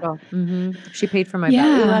her. Mm-hmm. She paid for my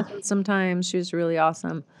ballet lessons sometimes. She was really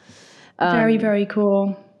awesome. Very, very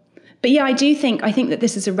cool. But yeah, I think that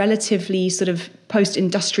this is a relatively sort of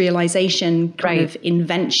post-industrialization kind of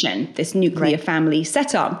invention, this nuclear family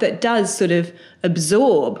setup that does sort of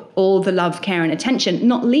absorb all the love, care, and attention,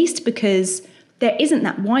 not least because there isn't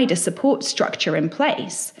that wider support structure in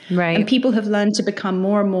place. Right. And people have learned to become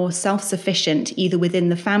more and more self-sufficient, either within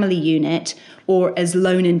the family unit or as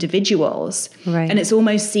lone individuals. Right. And it's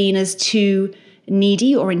almost seen as too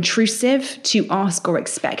needy or intrusive to ask or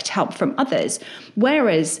expect help from others.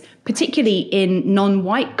 Whereas, particularly in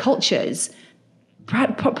non-white cultures,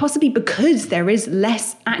 possibly because there is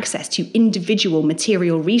less access to individual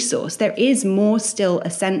material resource, there is more still a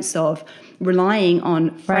sense of relying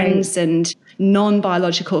on friends and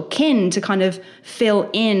non-biological kin to kind of fill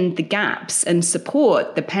in the gaps and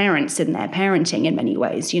support the parents in their parenting in many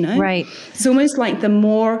ways, you know? Right. It's almost like the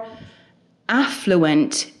more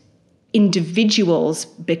affluent individuals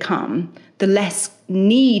become, the less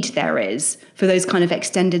need there is for those kind of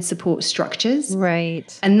extended support structures.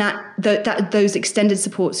 Right. And that those extended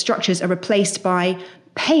support structures are replaced by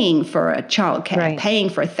paying for a childcare, paying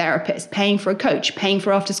for a therapist, paying for a coach, paying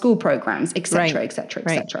for after school programs, et cetera, et cetera, et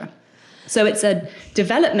cetera. So it's a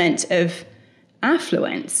development of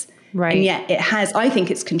affluence. Right. And yet I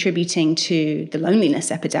think it's contributing to the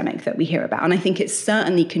loneliness epidemic that we hear about. And I think it's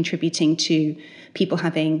certainly contributing to people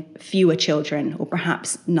having fewer children or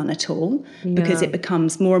perhaps none at all, because it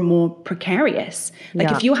becomes more and more precarious.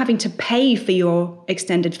 Like if you're having to pay for your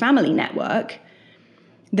extended family network,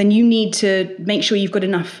 then you need to make sure you've got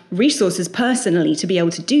enough resources personally to be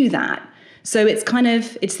able to do that. So it's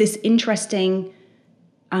this interesting,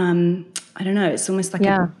 I don't know, it's almost like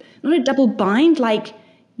not a double bind, like,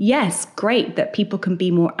 yes, great that people can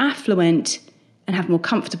be more affluent and have more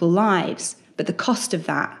comfortable lives, but the cost of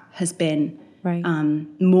that has been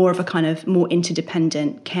more of a kind of more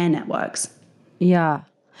interdependent care networks. Yeah.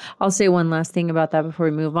 I'll say one last thing about that before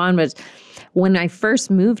we move on, but when I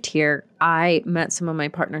first moved here, I met some of my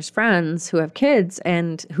partner's friends who have kids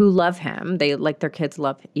and who love him. They like their kids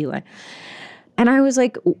love Eli. And I was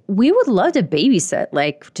like, we would love to babysit,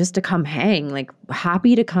 like just to come hang, like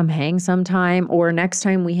happy to come hang sometime, or next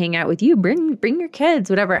time we hang out with you, bring your kids,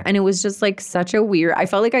 whatever. And it was just like such a weird, I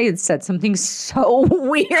felt like I had said something so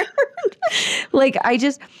weird. Like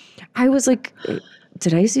I was like,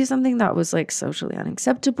 did I say something that was like socially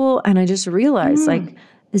unacceptable? And I just realized like,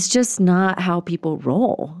 it's just not how people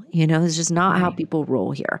roll, you know, it's just not how people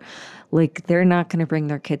roll here. Like they're not going to bring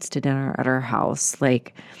their kids to dinner at our house.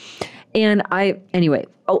 Like, and I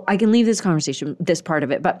can leave this conversation, this part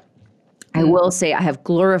of it, but I will say I have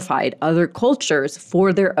glorified other cultures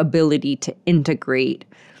for their ability to integrate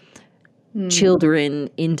children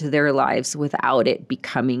into their lives without it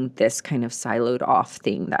becoming this kind of siloed off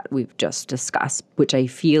thing that we've just discussed, which I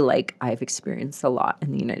feel like I've experienced a lot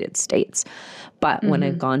in the United States. But when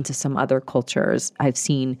I've gone to some other cultures, I've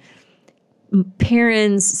seen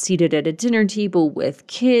parents seated at a dinner table with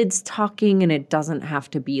kids talking, and it doesn't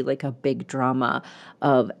have to be like a big drama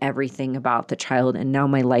of everything about the child. And now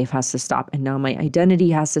my life has to stop, and now my identity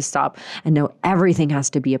has to stop, and now everything has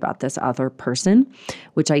to be about this other person,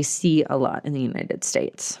 which I see a lot in the United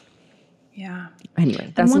States. Yeah.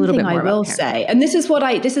 Anyway, that's a little bit more I about will parents. say, and this is what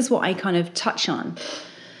I kind of touch on.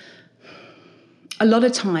 A lot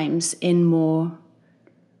of times in more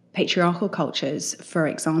patriarchal cultures, for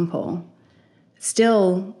example,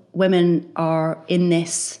 still women are in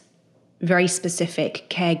this very specific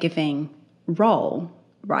caregiving role,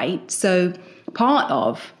 right? So part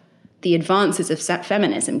of the advances of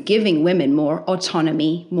feminism, giving women more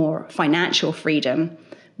autonomy, more financial freedom,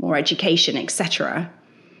 more education, etc.,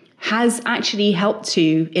 has actually helped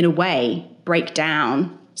to, in a way, break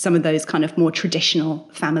down some of those kind of more traditional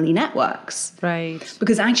family networks. Right.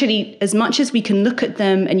 Because actually, as much as we can look at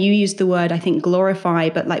them, and you use the word, I think, glorify,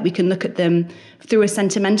 but like we can look at them through a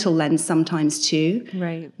sentimental lens sometimes too.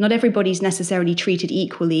 Right. Not everybody's necessarily treated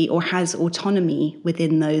equally or has autonomy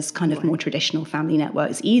within those kind of more traditional family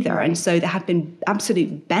networks either. Right. And so there have been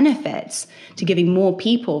absolute benefits to giving more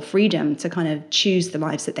people freedom to kind of choose the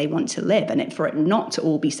lives that they want to live, and for it not to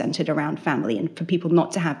all be centered around family, and for people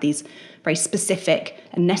not to have these very specific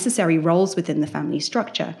and necessary roles within the family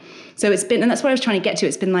structure. So it's been, and that's what I was trying to get to.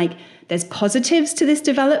 It's been like, there's positives to this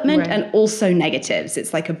development and also negatives.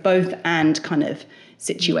 It's like a both and kind of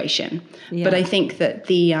situation. Yeah. But I think that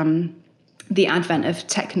the advent of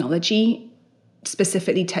technology,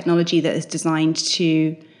 specifically technology that is designed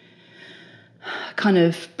to kind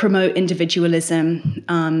of promote individualism,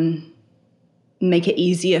 make it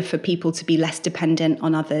easier for people to be less dependent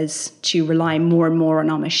on others, to rely more and more on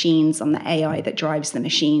our machines, on the AI that drives the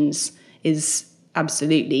machines, is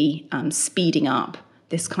absolutely speeding up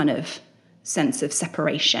this kind of sense of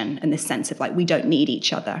separation and this sense of like, we don't need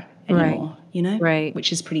each other anymore, you know? Right.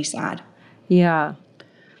 Which is pretty sad. Yeah.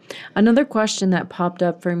 Another question that popped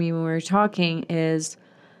up for me when we were talking is,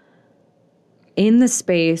 in the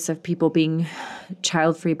space of people being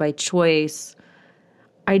child-free by choice,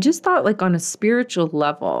 I just thought, like, on a spiritual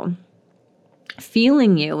level,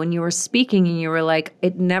 feeling you when you were speaking and you were like,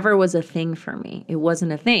 it never was a thing for me. It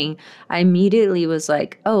wasn't a thing. I immediately was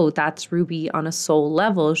like, oh, that's Ruby on a soul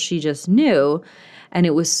level. She just knew. And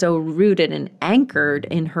it was so rooted and anchored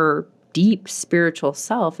in her deep spiritual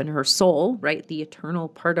self and her soul, right? The eternal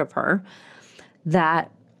part of her,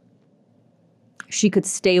 that she could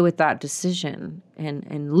stay with that decision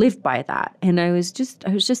and live by that. And I was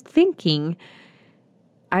just thinking,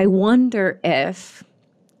 I wonder if,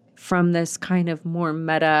 from this kind of more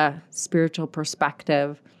meta spiritual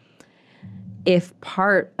perspective, if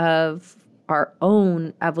part of our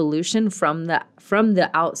own evolution from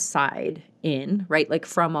the outside in, right? Like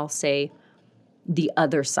from, I'll say, the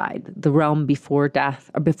other side, the realm before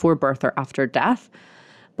death or before birth or after death.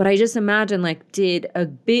 But I just imagine, like,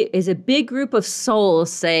 is a big group of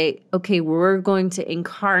souls say, okay, we're going to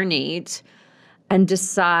incarnate and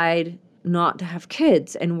decide not to have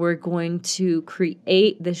kids, and we're going to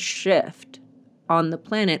create this shift on the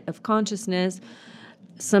planet of consciousness,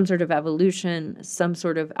 some sort of evolution, some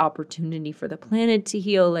sort of opportunity for the planet to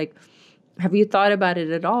heal. Like, have you thought about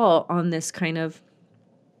it at all on this kind of,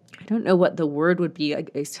 I don't know what the word would be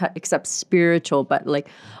except spiritual, but like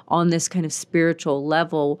on this kind of spiritual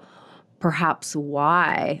level, perhaps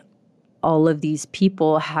why all of these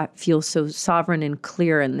people feel so sovereign and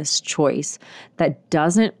clear in this choice that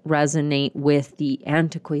doesn't resonate with the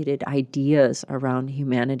antiquated ideas around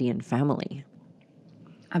humanity and family?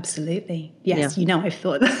 Absolutely. Yes. Yeah. I've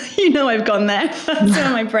thought that. I've gone there. That's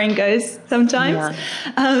where my brain goes sometimes.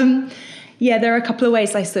 Yeah. There are a couple of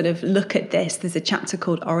ways I sort of look at this. There's a chapter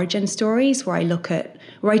called Origin Stories where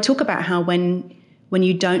I talk about how when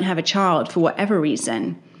you don't have a child for whatever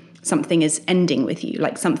reason, something is ending with you,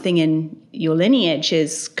 like something in your lineage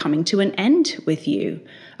is coming to an end with you.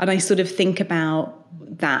 And I sort of think about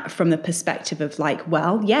that from the perspective of like,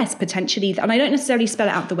 well, yes, potentially, and I don't necessarily spell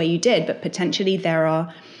it out the way you did, but potentially there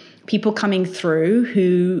are people coming through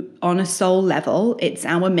who, on a soul level, it's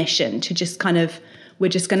our mission to just kind of, we're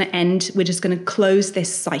just going to close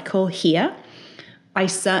this cycle here. I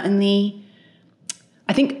think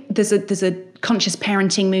there's a conscious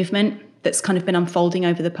parenting movement that's kind of been unfolding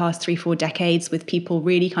over the past 3-4 decades, with people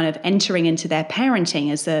really kind of entering into their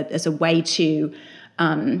parenting as a way to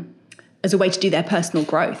as a way to do their personal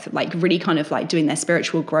growth, like really kind of like doing their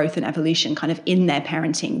spiritual growth and evolution kind of in their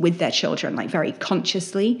parenting with their children, like very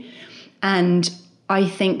consciously. And I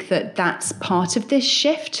think that that's part of this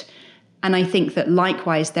shift. And I think that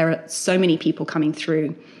likewise, there are so many people coming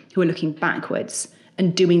through who are looking backwards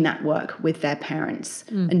and doing that work with their parents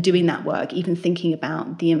and doing that work, even thinking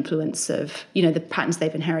about the influence of, you know, the patterns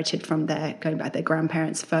they've inherited from going back their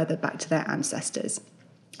grandparents, further back to their ancestors.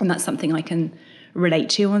 And that's something I can relate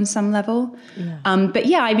to on some level. Yeah. But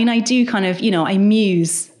yeah, I mean, I do kind of, you know, I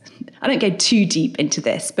muse, I don't go too deep into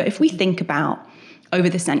this, but if we think about over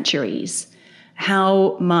the centuries,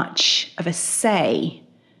 how much of a say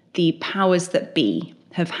the powers that be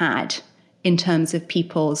have had in terms of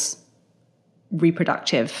people's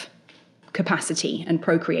reproductive capacity and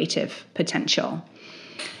procreative potential.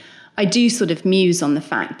 I do sort of muse on the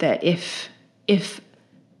fact that if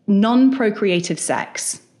non-procreative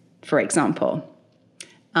sex, for example,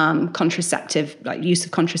 contraceptive, like use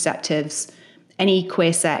of contraceptives, any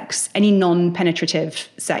queer sex, any non-penetrative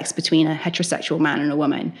sex between a heterosexual man and a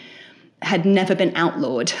woman had never been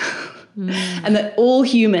outlawed, and that all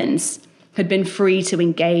humans had been free to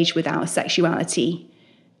engage with our sexuality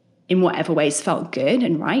in whatever ways felt good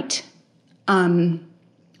and right,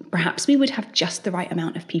 perhaps we would have just the right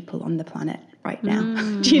amount of people on the planet right now.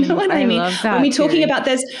 Do you know what I mean? Love that when we're talking theory. about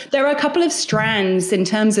there are a couple of strands in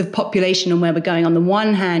terms of population and where we're going. On the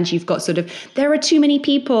one hand, you've got sort of, there are too many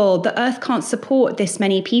people. The earth can't support this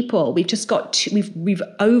many people. We've just got, we've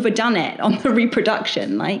overdone it on the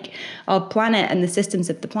reproduction. Like our planet and the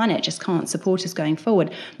systems of the planet just can't support us going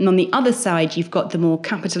forward. And on the other side, you've got the more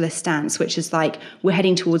capitalist stance, which is like, we're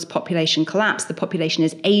heading towards population collapse. The population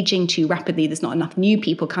is aging too rapidly. There's not enough new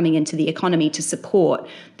people coming into the economy to support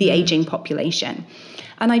the aging population.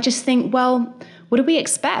 And I just think, well, what do we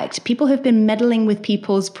expect? People have been meddling with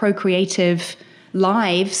people's procreative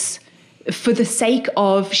lives for the sake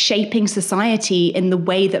of shaping society in the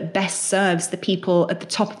way that best serves the people at the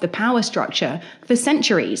top of the power structure for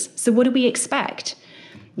centuries. So what do we expect?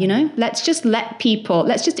 You know, let's just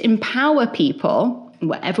empower people in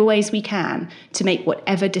whatever ways we can to make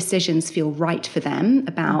whatever decisions feel right for them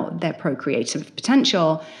about their procreative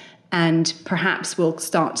potential. And perhaps we'll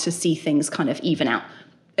start to see things kind of even out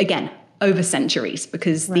again over centuries,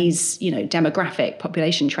 because these, you know, demographic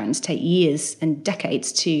population trends take years and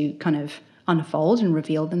decades to kind of unfold and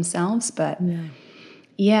reveal themselves. But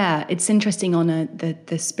yeah, it's interesting on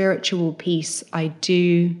the spiritual piece. I've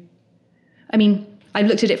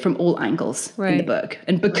looked at it from all angles in the book.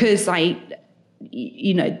 And because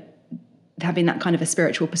you know, having that kind of a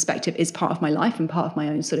spiritual perspective is part of my life and part of my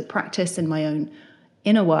own sort of practice and my own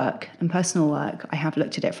inner work and personal work, I have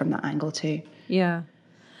looked at it from that angle too. Yeah.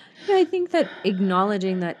 Yeah, I think that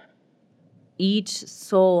acknowledging that each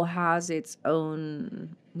soul has its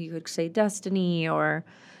own, you could say, destiny or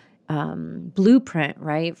blueprint,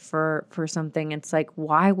 right? For something. It's like,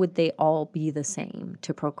 why would they all be the same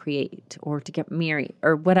to procreate or to get married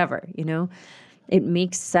or whatever, you know? It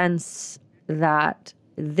makes sense that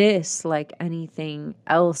this, like anything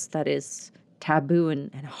else that is taboo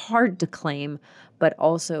and hard to claim, but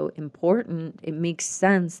also important, it makes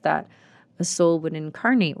sense that a soul would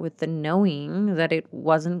incarnate with the knowing that it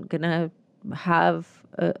wasn't going to have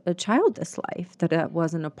a child this life, that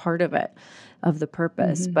wasn't a part of it, of the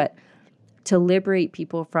purpose. But to liberate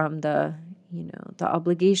people from the, you know, the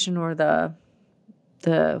obligation or the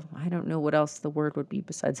I don't know what else the word would be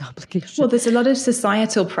besides obligation. Well, there's a lot of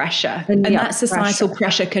societal pressure, and that societal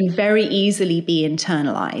pressure can very easily be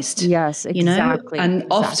internalized. Yes, exactly. You know? And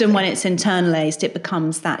often when it's internalized, it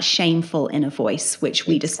becomes that shameful inner voice, which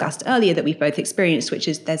we discussed earlier that we've both experienced, which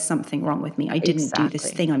is, there's something wrong with me. I didn't do this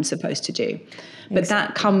thing I'm supposed to do. But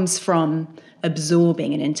that comes from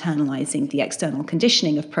absorbing and internalizing the external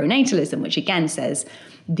conditioning of pronatalism, which again says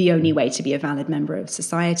the only way to be a valid member of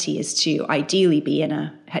society is to ideally be in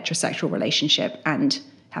a heterosexual relationship and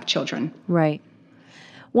have children. Right.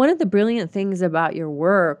 One of the brilliant things about your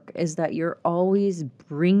work is that you're always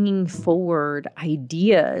bringing forward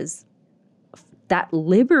ideas that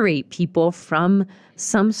liberate people from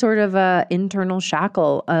some sort of a internal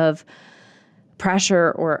shackle of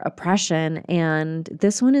pressure or oppression. And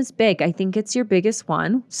this one is big. I think it's your biggest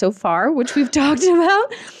one so far, which we've talked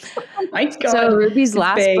about. Oh my God. So Ruby's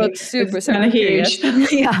last big. book, Super Curious.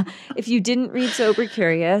 Yeah. If you didn't read Sober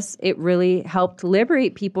Curious, it really helped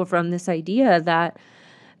liberate people from this idea that,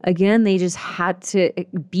 again, they just had to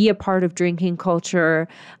be a part of drinking culture,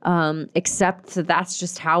 accept that that's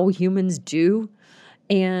just how humans do.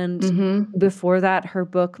 And before that, her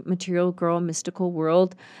book, Material Girl, Mystical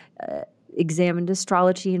World, examined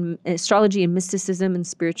astrology and mysticism and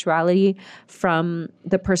spirituality from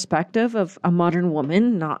the perspective of a modern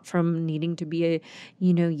woman, not from needing to be a,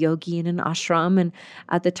 yogi in an ashram. And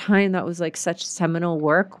at the time, that was like such seminal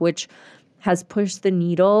work, which has pushed the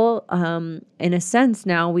needle. In a sense,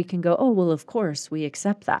 now we can go, oh, well, of course, we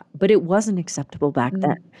accept that. But it wasn't acceptable back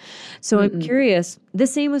then. So I'm curious, the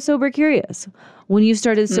same with Sober Curious. When you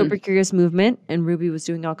started the Sober Curious movement and Ruby was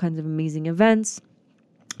doing all kinds of amazing events,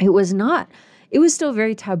 it was still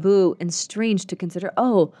very taboo and strange to consider,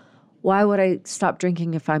 oh, why would I stop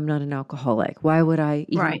drinking if I'm not an alcoholic? Why would I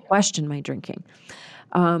even question my drinking?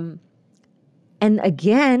 And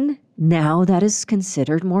again, now that is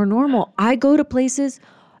considered more normal. I go to places,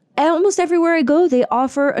 almost everywhere I go, they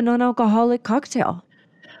offer a non-alcoholic cocktail.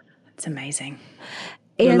 It's amazing.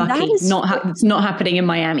 You're lucky. It's not happening in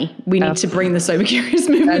Miami. We need to bring the Sober Curious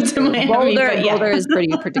movement to Miami. Boulder is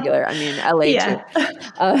pretty particular. I mean, LA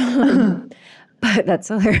too. But that's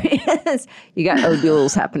hilarious. You got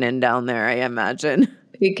odules happening down there, I imagine.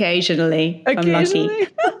 Occasionally. I'm lucky.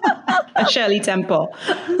 A Shirley Temple.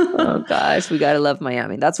 Oh gosh, we gotta love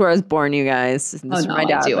Miami. That's where I was born, you guys. This is my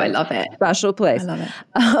dad. I do. I love it. Special place. I love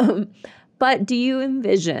it. But do you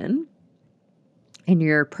envision, in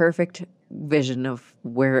your perfect vision of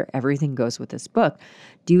where everything goes with this book,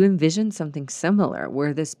 do you envision something similar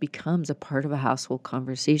where this becomes a part of a household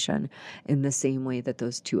conversation in the same way that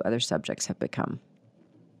those two other subjects have become?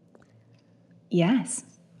 Yes,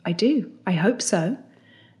 I do. I hope so.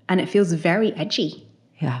 And it feels very edgy.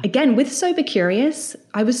 Yeah. Again, with Sober Curious,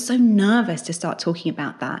 I was so nervous to start talking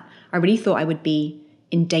about that. I really thought I would be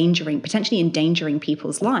potentially endangering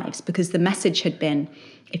people's lives, because the message had been,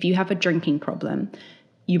 if you have a drinking problem,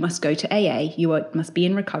 you must go to AA, must be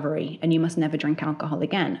in recovery, and you must never drink alcohol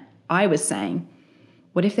again. I was saying,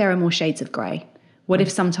 what if there are more shades of grey? What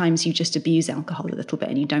if sometimes you just abuse alcohol a little bit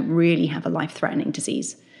and you don't really have a life-threatening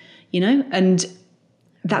disease? And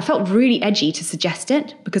that felt really edgy to suggest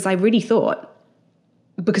it, because I really thought,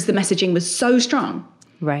 because the messaging was so strong,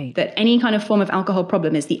 right, that any kind of form of alcohol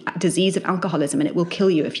problem is the disease of alcoholism and it will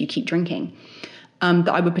kill you if you keep drinking, that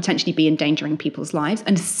I would potentially be endangering people's lives.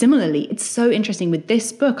 And similarly, it's so interesting with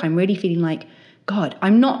this book, I'm really feeling like, God,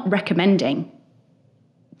 I'm not recommending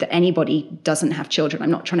that anybody doesn't have children.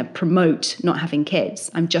 I'm not trying to promote not having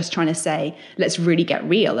kids. I'm just trying to say, let's really get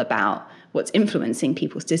real about what's influencing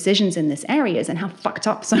people's decisions in this areas and how fucked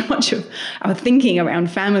up so much of our thinking around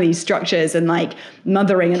family structures and like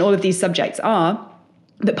mothering and all of these subjects are.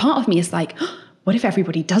 But part of me is like, what if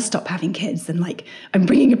everybody does stop having kids? And like, I'm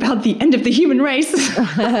bringing about the end of the human race,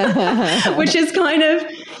 which is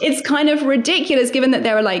it's kind of ridiculous given that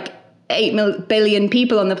there are like 8 billion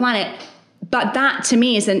people on the planet. But that to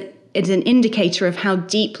me is an indicator of how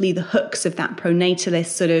deeply the hooks of that pronatalist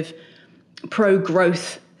sort of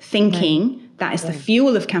pro-growth thinking, that is the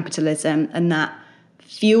fuel of capitalism, and that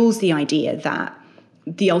fuels the idea that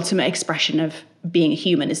the ultimate expression of being a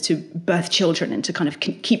human is to birth children and to kind of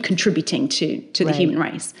keep contributing to the human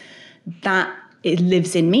race. That it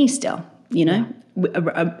lives in me still,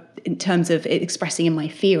 in terms of it expressing in my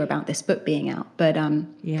fear about this book being out. But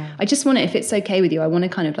I just want to, if it's okay with you, I want to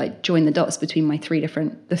kind of like join the dots between the three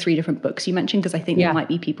different books you mentioned, because I think there might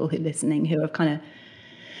be people who are listening who have kind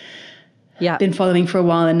of been following for a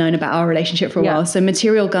while and known about our relationship for a while. So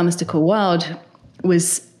Material Girl Mystical World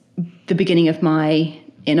was the beginning of my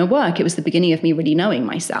inner work. It was the beginning of me really knowing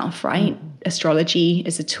myself, right? Astrology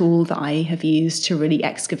is a tool that I have used to really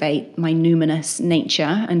excavate my numinous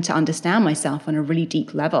nature and to understand myself on a really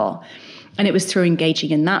deep level. And it was through engaging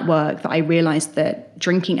in that work that I realized that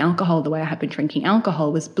drinking alcohol the way I had been drinking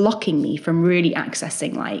alcohol was blocking me from really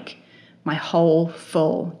accessing like my whole,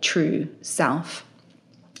 full, true self.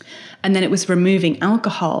 And then it was removing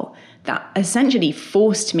alcohol that essentially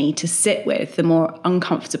forced me to sit with the more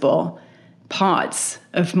uncomfortable parts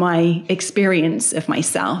of my experience of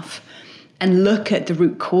myself and look at the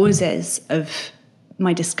root causes of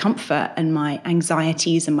my discomfort and my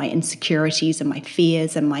anxieties and my insecurities and my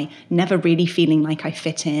fears and my never really feeling like I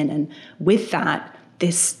fit in. And with that,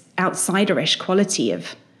 this outsiderish quality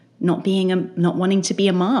of not wanting to be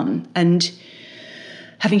a mom, and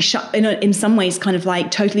having in some ways kind of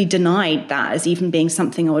like totally denied that as even being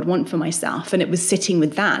something I would want for myself. And it was sitting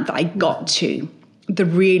with that I got to the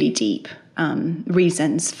really deep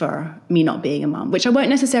reasons for me not being a mom, which I won't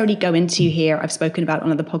necessarily go into here. I've spoken about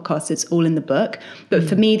on other podcasts. It's all in the book. But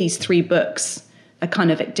for me, these 3 books are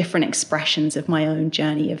kind of different expressions of my own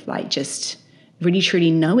journey of like just really truly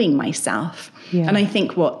knowing myself. Yeah. And I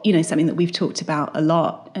think something that we've talked about a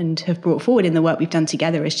lot and have brought forward in the work we've done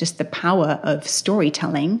together is just the power of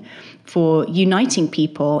storytelling for uniting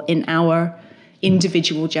people in our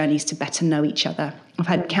individual journeys to better know each other. I've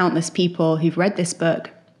had countless people who've read this book,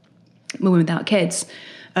 Women Without Kids,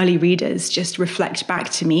 early readers, just reflect back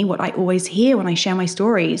to me what I always hear when I share my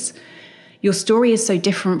stories. Your story is so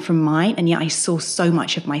different from mine, and yet I saw so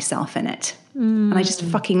much of myself in it. And I just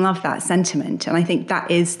fucking love that sentiment. And I think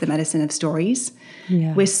that is the medicine of stories.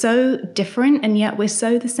 Yeah. We're so different, and yet we're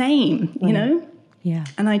so the same, you know? Yeah.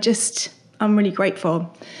 And I'm really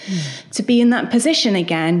grateful to be in that position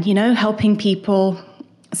again, you know, helping people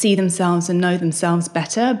see themselves and know themselves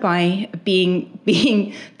better by being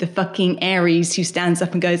the fucking Aries who stands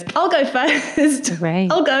up and goes, I'll go first. Right.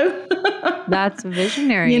 I'll go. That's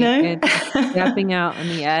visionary. You know? It's stepping out on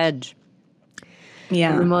the edge.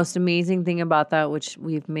 Yeah. And the most amazing thing about that, which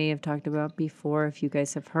we may have talked about before if you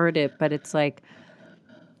guys have heard it, but it's like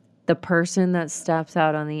the person that steps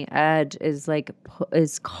out on the edge is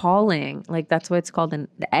calling. Like, that's why it's called an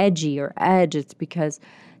edgy or edge. It's because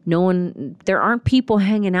there aren't people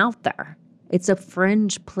hanging out there. It's a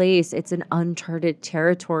fringe place. It's an uncharted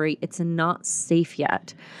territory. It's not safe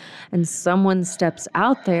yet. And someone steps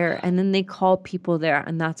out there and then they call people there.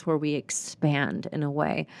 And that's where we expand in a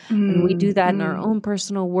way. And we do that in our own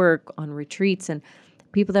personal work, on retreats. And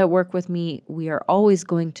people that work with me, we are always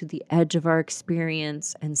going to the edge of our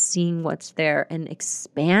experience and seeing what's there and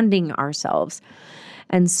expanding ourselves.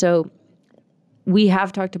 And so we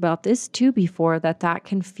have talked about this too before, that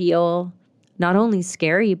can feel not only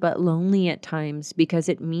scary, but lonely at times, because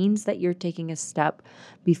it means that you're taking a step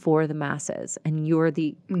before the masses and you're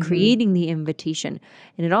creating the invitation.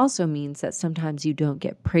 And it also means that sometimes you don't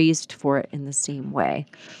get praised for it in the same way.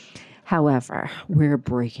 However, we're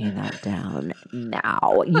breaking that down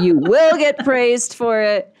now. You will get praised for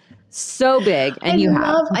it. So big. And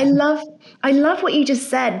I love what you just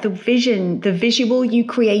said. The vision, the visual you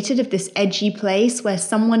created of this edgy place where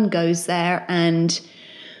someone goes there and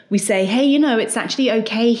we say, hey, you know, it's actually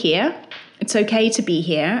okay here. It's okay to be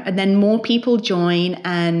here. And then more people join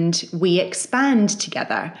and we expand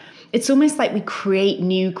together. It's almost like we create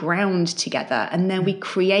new ground together, and then we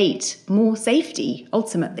create more safety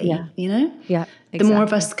ultimately, you know? Yeah. Exactly. The more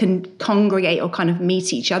of us can congregate or kind of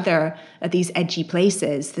meet each other at these edgy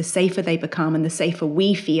places, the safer they become and the safer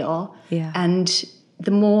we feel. Yeah. And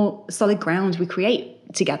the more solid ground we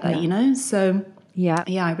create together, you know? So yeah,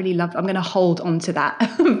 I really love, I'm going to hold on to that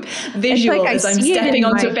visual as I'm stepping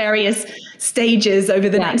onto various stages over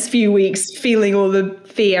the next few weeks, feeling all the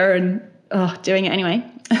fear and doing it anyway.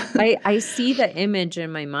 I see the image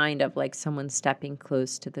in my mind of like someone stepping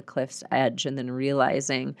close to the cliff's edge and then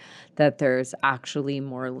realizing that there's actually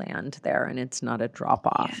more land there and it's not a drop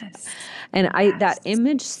off. Yes. And that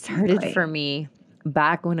image started for me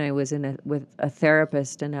back when I was with a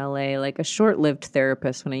therapist in LA, like a short-lived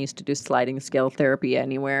therapist when I used to do sliding scale therapy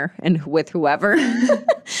anywhere and with whoever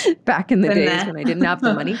back in the days when I didn't have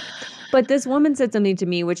the money. But this woman said something to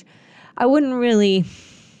me, which I wouldn't really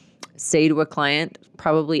say to a client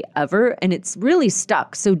probably ever, and it's really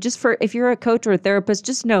stuck. So if you're a coach or a therapist,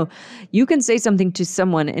 just know you can say something to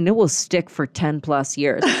someone and it will stick for 10 plus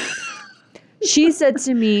years. She said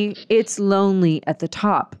to me, it's lonely at the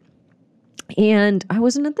top. And I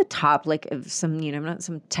wasn't at the top, like of some, I'm not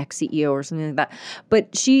some tech CEO or something like that. But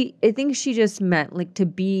I think she just meant like to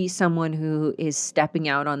be someone who is stepping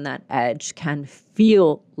out on that edge can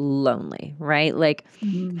feel lonely, right? Like,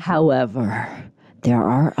 however, there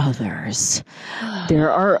are others.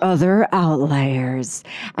 There are other outliers.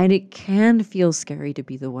 And it can feel scary to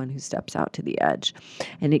be the one who steps out to the edge.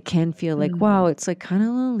 And it can feel like, wow, it's like kind of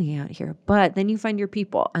lonely out here. But then you find your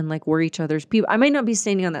people and like we're each other's people. I might not be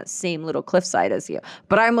standing on that same little cliffside as you,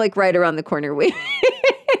 but I'm like right around the corner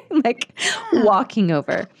like walking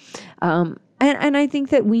over. And I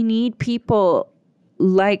think that we need people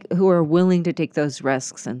like who are willing to take those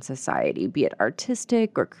risks in society, be it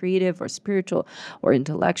artistic or creative or spiritual or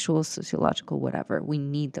intellectual, sociological, whatever. We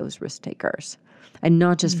need those risk takers, and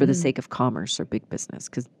not just for the sake of commerce or big business,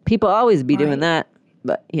 because people always be doing that.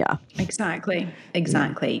 But yeah, exactly.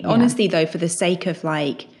 Honestly, though, for the sake of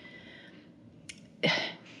like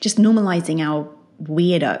just normalizing our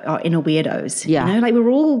inner weirdos. You know, like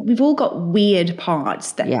we've all got weird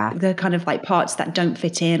parts that the kind of like parts that don't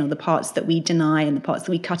fit in, or the parts that we deny and the parts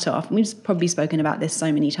that we cut off. And we've probably spoken about this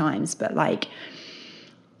so many times, but like,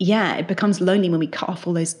 it becomes lonely when we cut off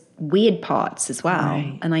all those weird parts as well.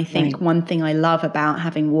 Right. And I think one thing I love about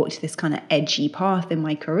having walked this kind of edgy path in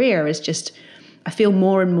my career is just, I feel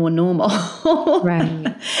more and more normal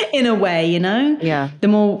in a way, you know? Yeah. The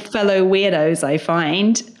more fellow weirdos I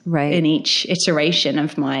find in each iteration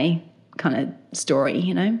of my kind of story,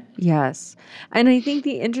 you know? Yes. And I think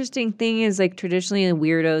the interesting thing is like traditionally the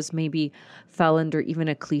weirdos maybe fell under even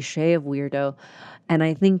a cliche of weirdo. And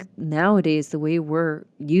I think nowadays the way we're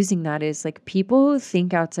using that is like people who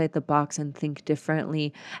think outside the box and think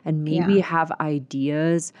differently and maybe Yeah. have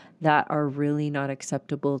ideas that are really not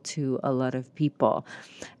acceptable to a lot of people.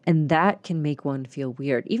 And that can make one feel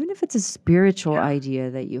weird, even if it's a spiritual Yeah. idea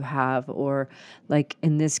that you have, or like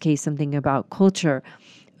in this case, something about culture.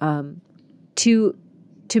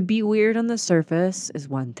 To be weird on the surface is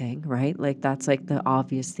one thing, right? Like that's like the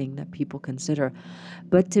obvious thing that people consider.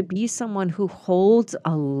 But to be someone who holds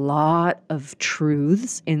a lot of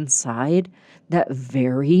truths inside that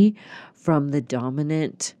vary from the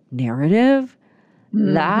dominant narrative,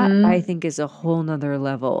 that I Mm-hmm. think is a whole nother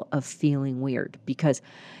level of feeling weird because,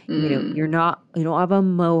 you don't have a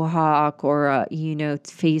mohawk or a,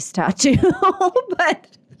 face tattoo, but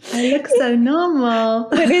I look so normal.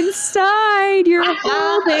 but inside, you're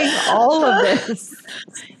holding all of this.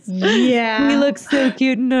 We Yeah. look so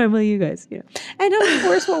cute and normal, you guys. And of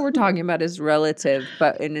course, what we're talking about is relative,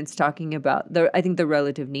 and it's talking about I think the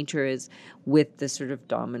relative nature is with the sort of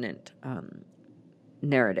dominant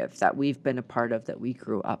narrative that we've been a part of, that we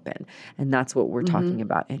grew up in, and that's what we're talking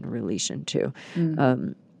about in relation to.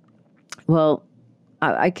 Well,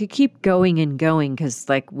 I could keep going and going because,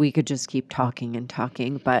 like, we could just keep talking and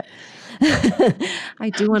talking, but I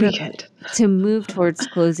do want to move towards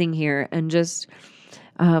closing here and just,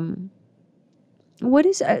 let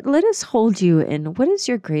us hold you in. What is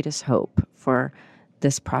your greatest hope for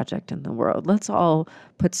this project in the world? Let's all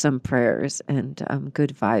put some prayers and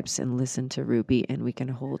good vibes and listen to Ruby, and we can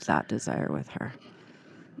hold that desire with her.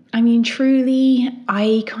 I mean, truly,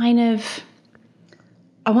 I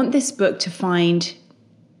want this book to find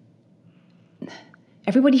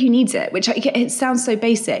everybody who needs it, which it sounds so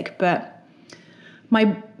basic, but my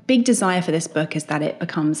big desire for this book is that it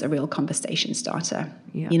becomes a real conversation starter.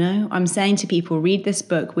 Yeah. I'm saying to people, read this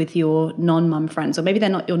book with your non-mum friends, or maybe they're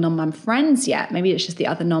not your non-mum friends yet. Maybe it's just the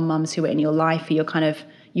other non-mums who are in your life who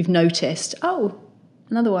you've noticed, oh,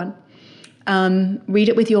 another one. Read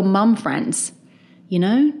it with your mum friends.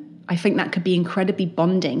 I think that could be incredibly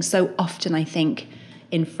bonding. So often I think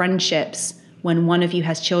in friendships, when one of you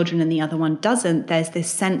has children and the other one doesn't, there's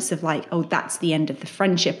this sense of like, oh, that's the end of the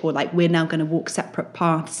friendship, or like we're now going to walk separate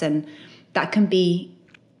paths. And that can be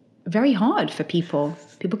very hard for people.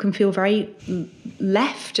 People can feel very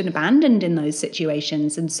left and abandoned in those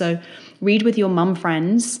situations. And so read with your mum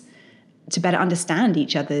friends to better understand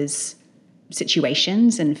each other's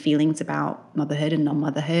situations and feelings about motherhood and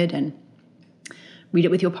non-motherhood, and read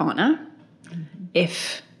it with your partner.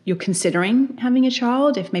 If you're considering having a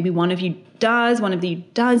child, if maybe one of you does, one of you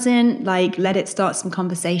doesn't, like let it start some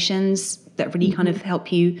conversations that really kind of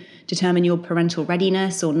help you determine your parental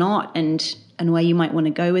readiness or not, and where you might want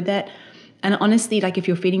to go with it. And honestly, like if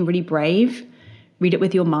you're feeling really brave, read it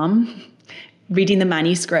with your mum. Reading the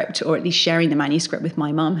manuscript, or at least sharing the manuscript with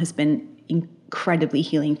my mum, has been incredibly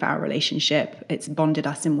healing for our relationship. It's bonded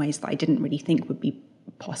us in ways that I didn't really think would be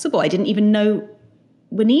possible. I didn't even know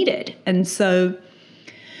were needed. And so,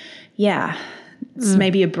 yeah, it's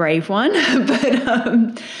maybe a brave one,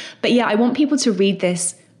 but yeah, I want people to read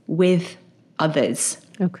this with others.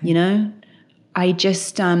 Okay. I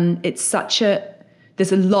just,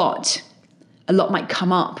 there's a lot might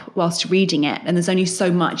come up whilst reading it. And there's only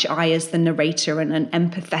so much I, as the narrator and an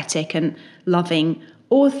empathetic and loving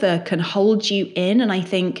author, can hold you in. And I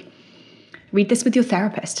think, read this with your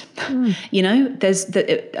therapist. There's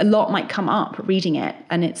a lot might come up reading it,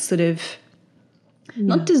 and it's sort of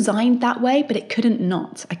not designed that way, but it couldn't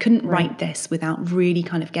not. I couldn't write this without really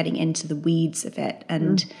kind of getting into the weeds of it.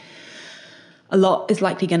 And a lot is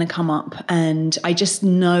likely going to come up. And I just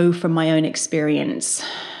know from my own experience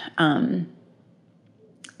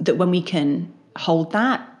that when we can hold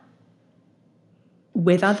that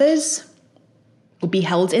with others, or be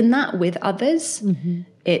held in that with others,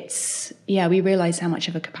 we realize how much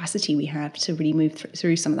of a capacity we have to really move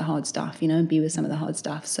through some of the hard stuff, and be with some of the hard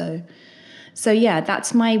stuff. So yeah,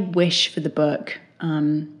 that's my wish for the book,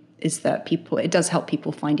 is that it does help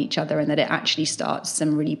people find each other, and that it actually starts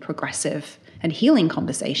some really progressive and healing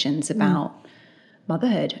conversations about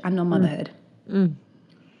motherhood and non-motherhood.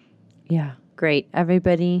 Yeah, great.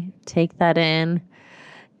 Everybody take that in.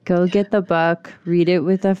 Go get the book, read it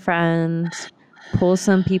with a friend, pull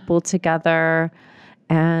some people together.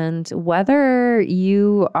 And whether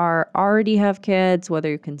you already have kids, whether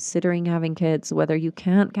you're considering having kids, whether you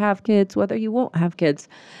can't have kids, whether you won't have kids,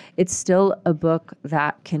 it's still a book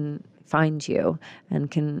that can find you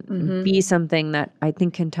and can be something that I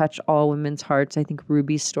think can touch all women's hearts. I think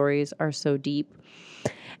Ruby's stories are so deep.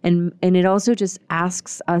 And it also just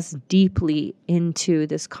asks us deeply into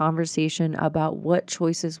this conversation about what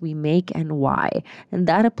choices we make and why. And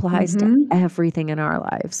that applies to everything in our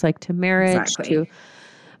lives, like to marriage, to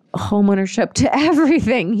homeownership, to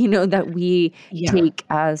everything, that we take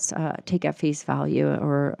at face value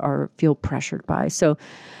or feel pressured by. So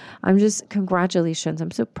congratulations. I'm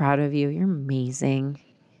so proud of you. You're amazing.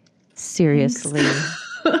 Seriously.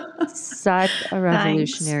 Such a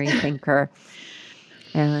revolutionary thinker.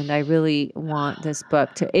 And I really want this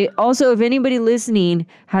book to... Also, if anybody listening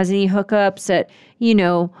has any hookups at,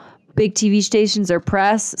 big TV stations or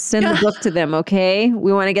press, send the book to them, okay?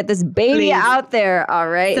 We want to get this baby out there, all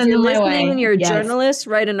right? Send if you're listening and you're a journalist,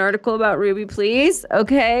 write an article about Ruby, please,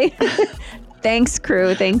 okay? Thanks,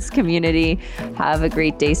 crew. Thanks, community. Have a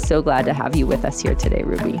great day. So glad to have you with us here today,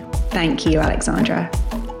 Ruby. Thank you, Alexandra.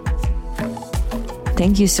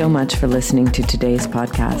 Thank you so much for listening to today's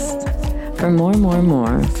podcast. For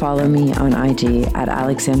more, follow me on IG at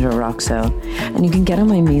Alexandra Roxo, and you can get on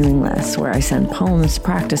my mailing list where I send poems,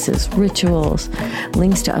 practices, rituals,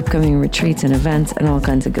 links to upcoming retreats and events, and all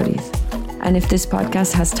kinds of goodies. And if this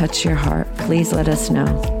podcast has touched your heart, please let us know.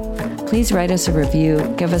 Please write us a review,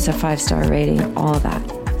 give us a 5-star rating, all of that.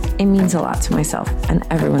 It means a lot to myself and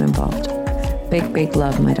everyone involved. Big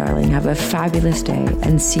love, my darling. Have a fabulous day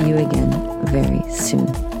and see you again very soon.